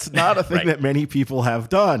not a thing right. that many people have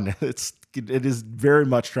done. It is very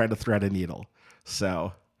much trying to thread a needle.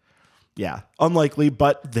 So, yeah, unlikely,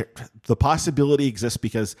 but the possibility exists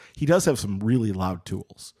because he does have some really loud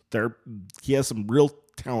tools. He has some real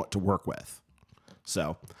talent to work with.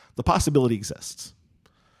 So, the possibility exists.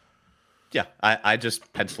 Yeah, I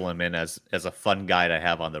just pencil him in as a fun guy to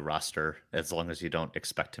have on the roster as long as you don't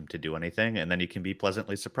expect him to do anything. And then you can be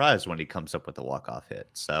pleasantly surprised when he comes up with a walk-off hit.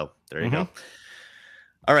 So there you go.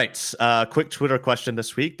 All right. Quick Twitter question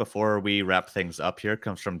this week before we wrap things up here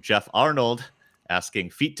comes from Jeff Arnold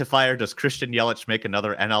asking, feet to fire, does Christian Yelich make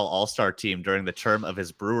another NL All-Star team during the term of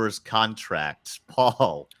his Brewers contract?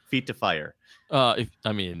 Paul, feet to fire.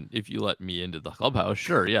 If you let me into the clubhouse,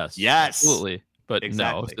 sure. Yes. Yes. Absolutely. But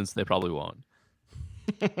exactly. No, since they probably won't.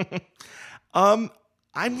 I'm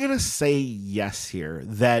going to say yes here,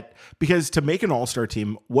 that because to make an all-star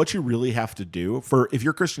team, what you really have to do if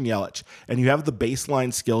you're Christian Yelich and you have the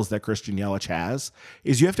baseline skills that Christian Yelich has,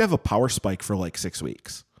 is you have to have a power spike for like 6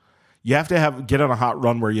 weeks. You have to get on a hot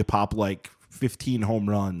run where you pop like 15 home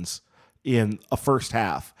runs in a first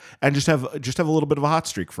half and just have a little bit of a hot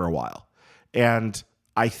streak for a while. And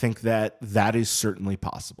I think that is certainly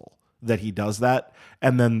possible, that he does that,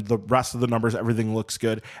 and then the rest of the numbers, everything looks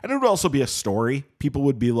good. And it would also be a story. People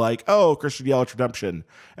would be like, oh, Christian Yelich redemption,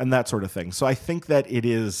 and that sort of thing. So I think that it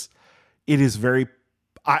is very,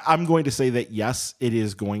 I'm going to say that yes, it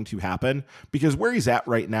is going to happen, because where he's at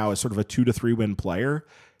right now is sort of a 2 to 3 win player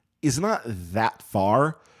is not that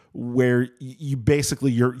far, where you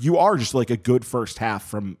basically you are just like a good first half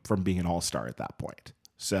from being an all-star at that point.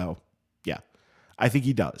 So yeah, I think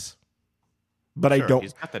he does. But sure, I don't.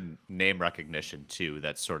 He's got the name recognition too.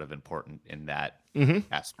 That's sort of important in that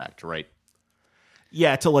aspect, right?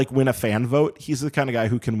 Yeah, to like win a fan vote. He's the kind of guy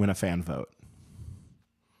who can win a fan vote.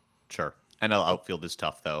 Sure. I know outfield is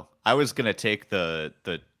tough though. I was gonna take the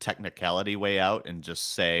technicality way out and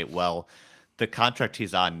just say, well, the contract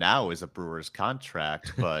he's on now is a Brewers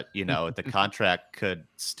contract, but the contract could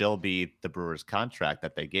still be the Brewers contract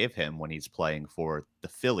that they gave him when he's playing for the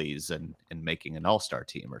Phillies and making an all-star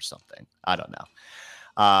team or something. I don't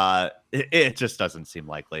know. It just doesn't seem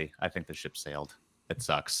likely. I think the ship sailed. It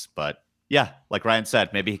sucks, but yeah, like Ryan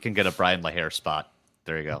said, maybe he can get a Brian LaHair spot.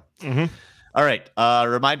 There you go. All right.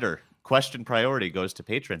 Reminder. Question priority goes to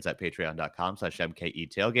patrons at patreon.com/MKE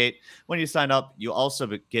tailgate. When you sign up, you also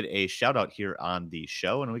get a shout out here on the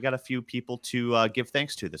show. And we got a few people to give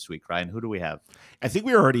thanks to this week. Ryan, who do we have? I think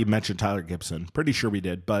we already mentioned Tyler Gibson. Pretty sure we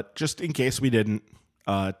did, but just in case we didn't,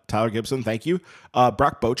 Tyler Gibson, thank you.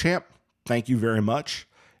 Brock Beauchamp, thank you very much.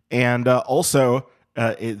 And also,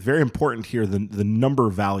 it's very important here. The number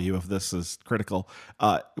value of this is critical.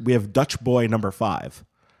 We have Dutch Boy number 5.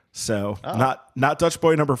 So not Dutch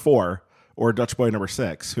Boy number 4 or Dutch Boy number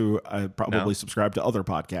 6, who I probably subscribe to other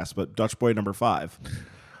podcasts, but Dutch Boy number 5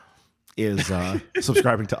 is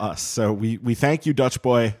subscribing to us. So we thank you, Dutch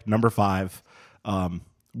Boy number 5,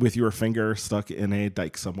 with your finger stuck in a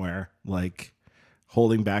dike somewhere, like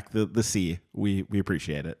holding back the sea. We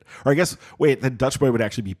appreciate it. Or I guess, wait, the Dutch Boy would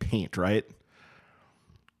actually be paint, right?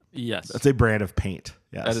 Yes. That's a brand of paint.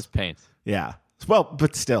 Yes. That is paint. Yeah. Well,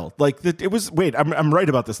 but still, like it was. Wait, I'm right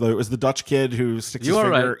about this though. It was the Dutch kid who sticks his finger.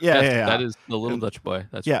 Right. Yeah, yes, yeah. That is the little Dutch boy.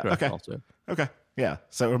 That's correct. Okay. Also. Okay. Yeah.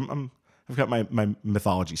 So I've got my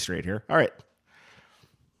mythology straight here. All right.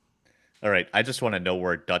 All right. I just want to know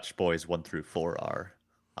where Dutch boys 1 through 4 are.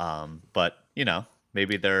 But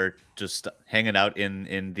maybe they're just hanging out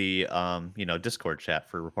in the Discord chat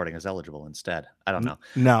for reporting as eligible instead. I don't know.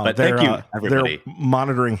 No, but thank you, everybody. They're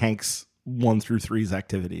monitoring Hank's 1 through 3's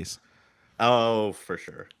activities. Oh, for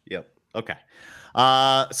sure. Yep. Okay.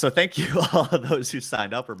 So thank you all of those who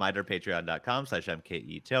signed up. Reminder,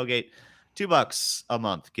 patreon.com/MKE tailgate. $2 a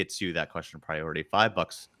month gets you that question priority.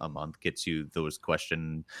 $5 a month gets you those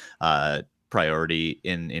question priority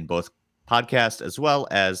in both podcasts as well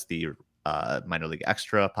as the Minor League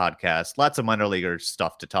Extra podcast. Lots of minor leaguer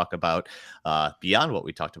stuff to talk about beyond what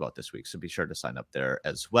we talked about this week. So be sure to sign up there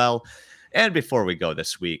as well. And before we go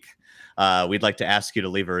this week, we'd like to ask you to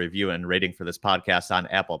leave a review and rating for this podcast on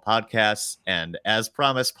Apple Podcasts. And as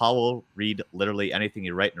promised, Paul will read literally anything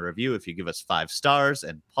you write in a review if you give us 5 stars.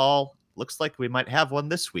 And Paul, looks like we might have one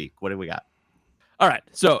this week. What do we got? All right.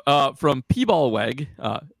 So from P-Ball-Weg,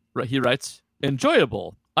 he writes,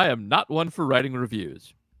 enjoyable. I am not one for writing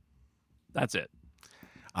reviews. That's it.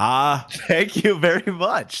 Thank you very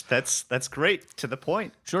much. That's great. To the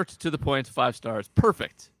point. Short, to the point, 5 stars.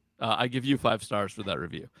 Perfect. I give you 5 stars for that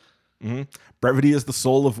review. Mm-hmm. Brevity is the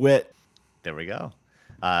soul of wit. There we go.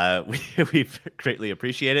 We greatly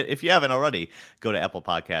appreciate it. If you haven't already, go to Apple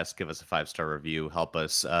Podcasts, give us a 5-star review, help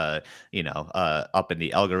us, up in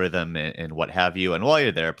the algorithm and what have you. And while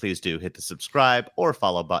you're there, please do hit the subscribe or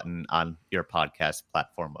follow button on your podcast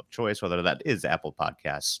platform of choice, whether that is Apple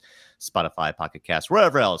Podcasts, Spotify, Pocket Casts,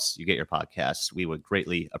 wherever else you get your podcasts. We would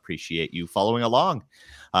greatly appreciate you following along,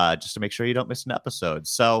 just to make sure you don't miss an episode.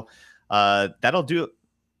 So that'll do it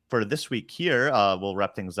for this week here. We'll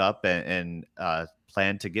wrap things up and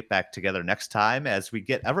plan to get back together next time as we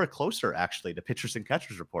get ever closer, actually, to pitchers and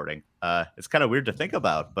catchers reporting. It's kind of weird to think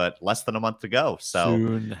about, but less than a month to go. So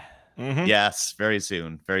soon. Mm-hmm. Yes, very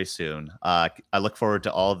soon. Very soon. I look forward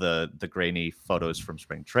to all the grainy photos from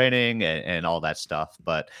spring training and all that stuff.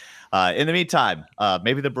 But in the meantime,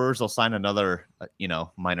 maybe the Brewers will sign another,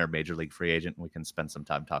 minor major league free agent, and we can spend some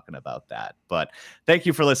time talking about that. But thank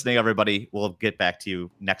you for listening, everybody. We'll get back to you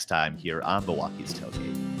next time here on Milwaukee's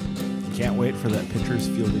Tailgate. Can't wait for that pitcher's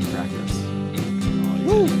fielding practice.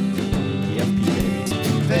 Woo!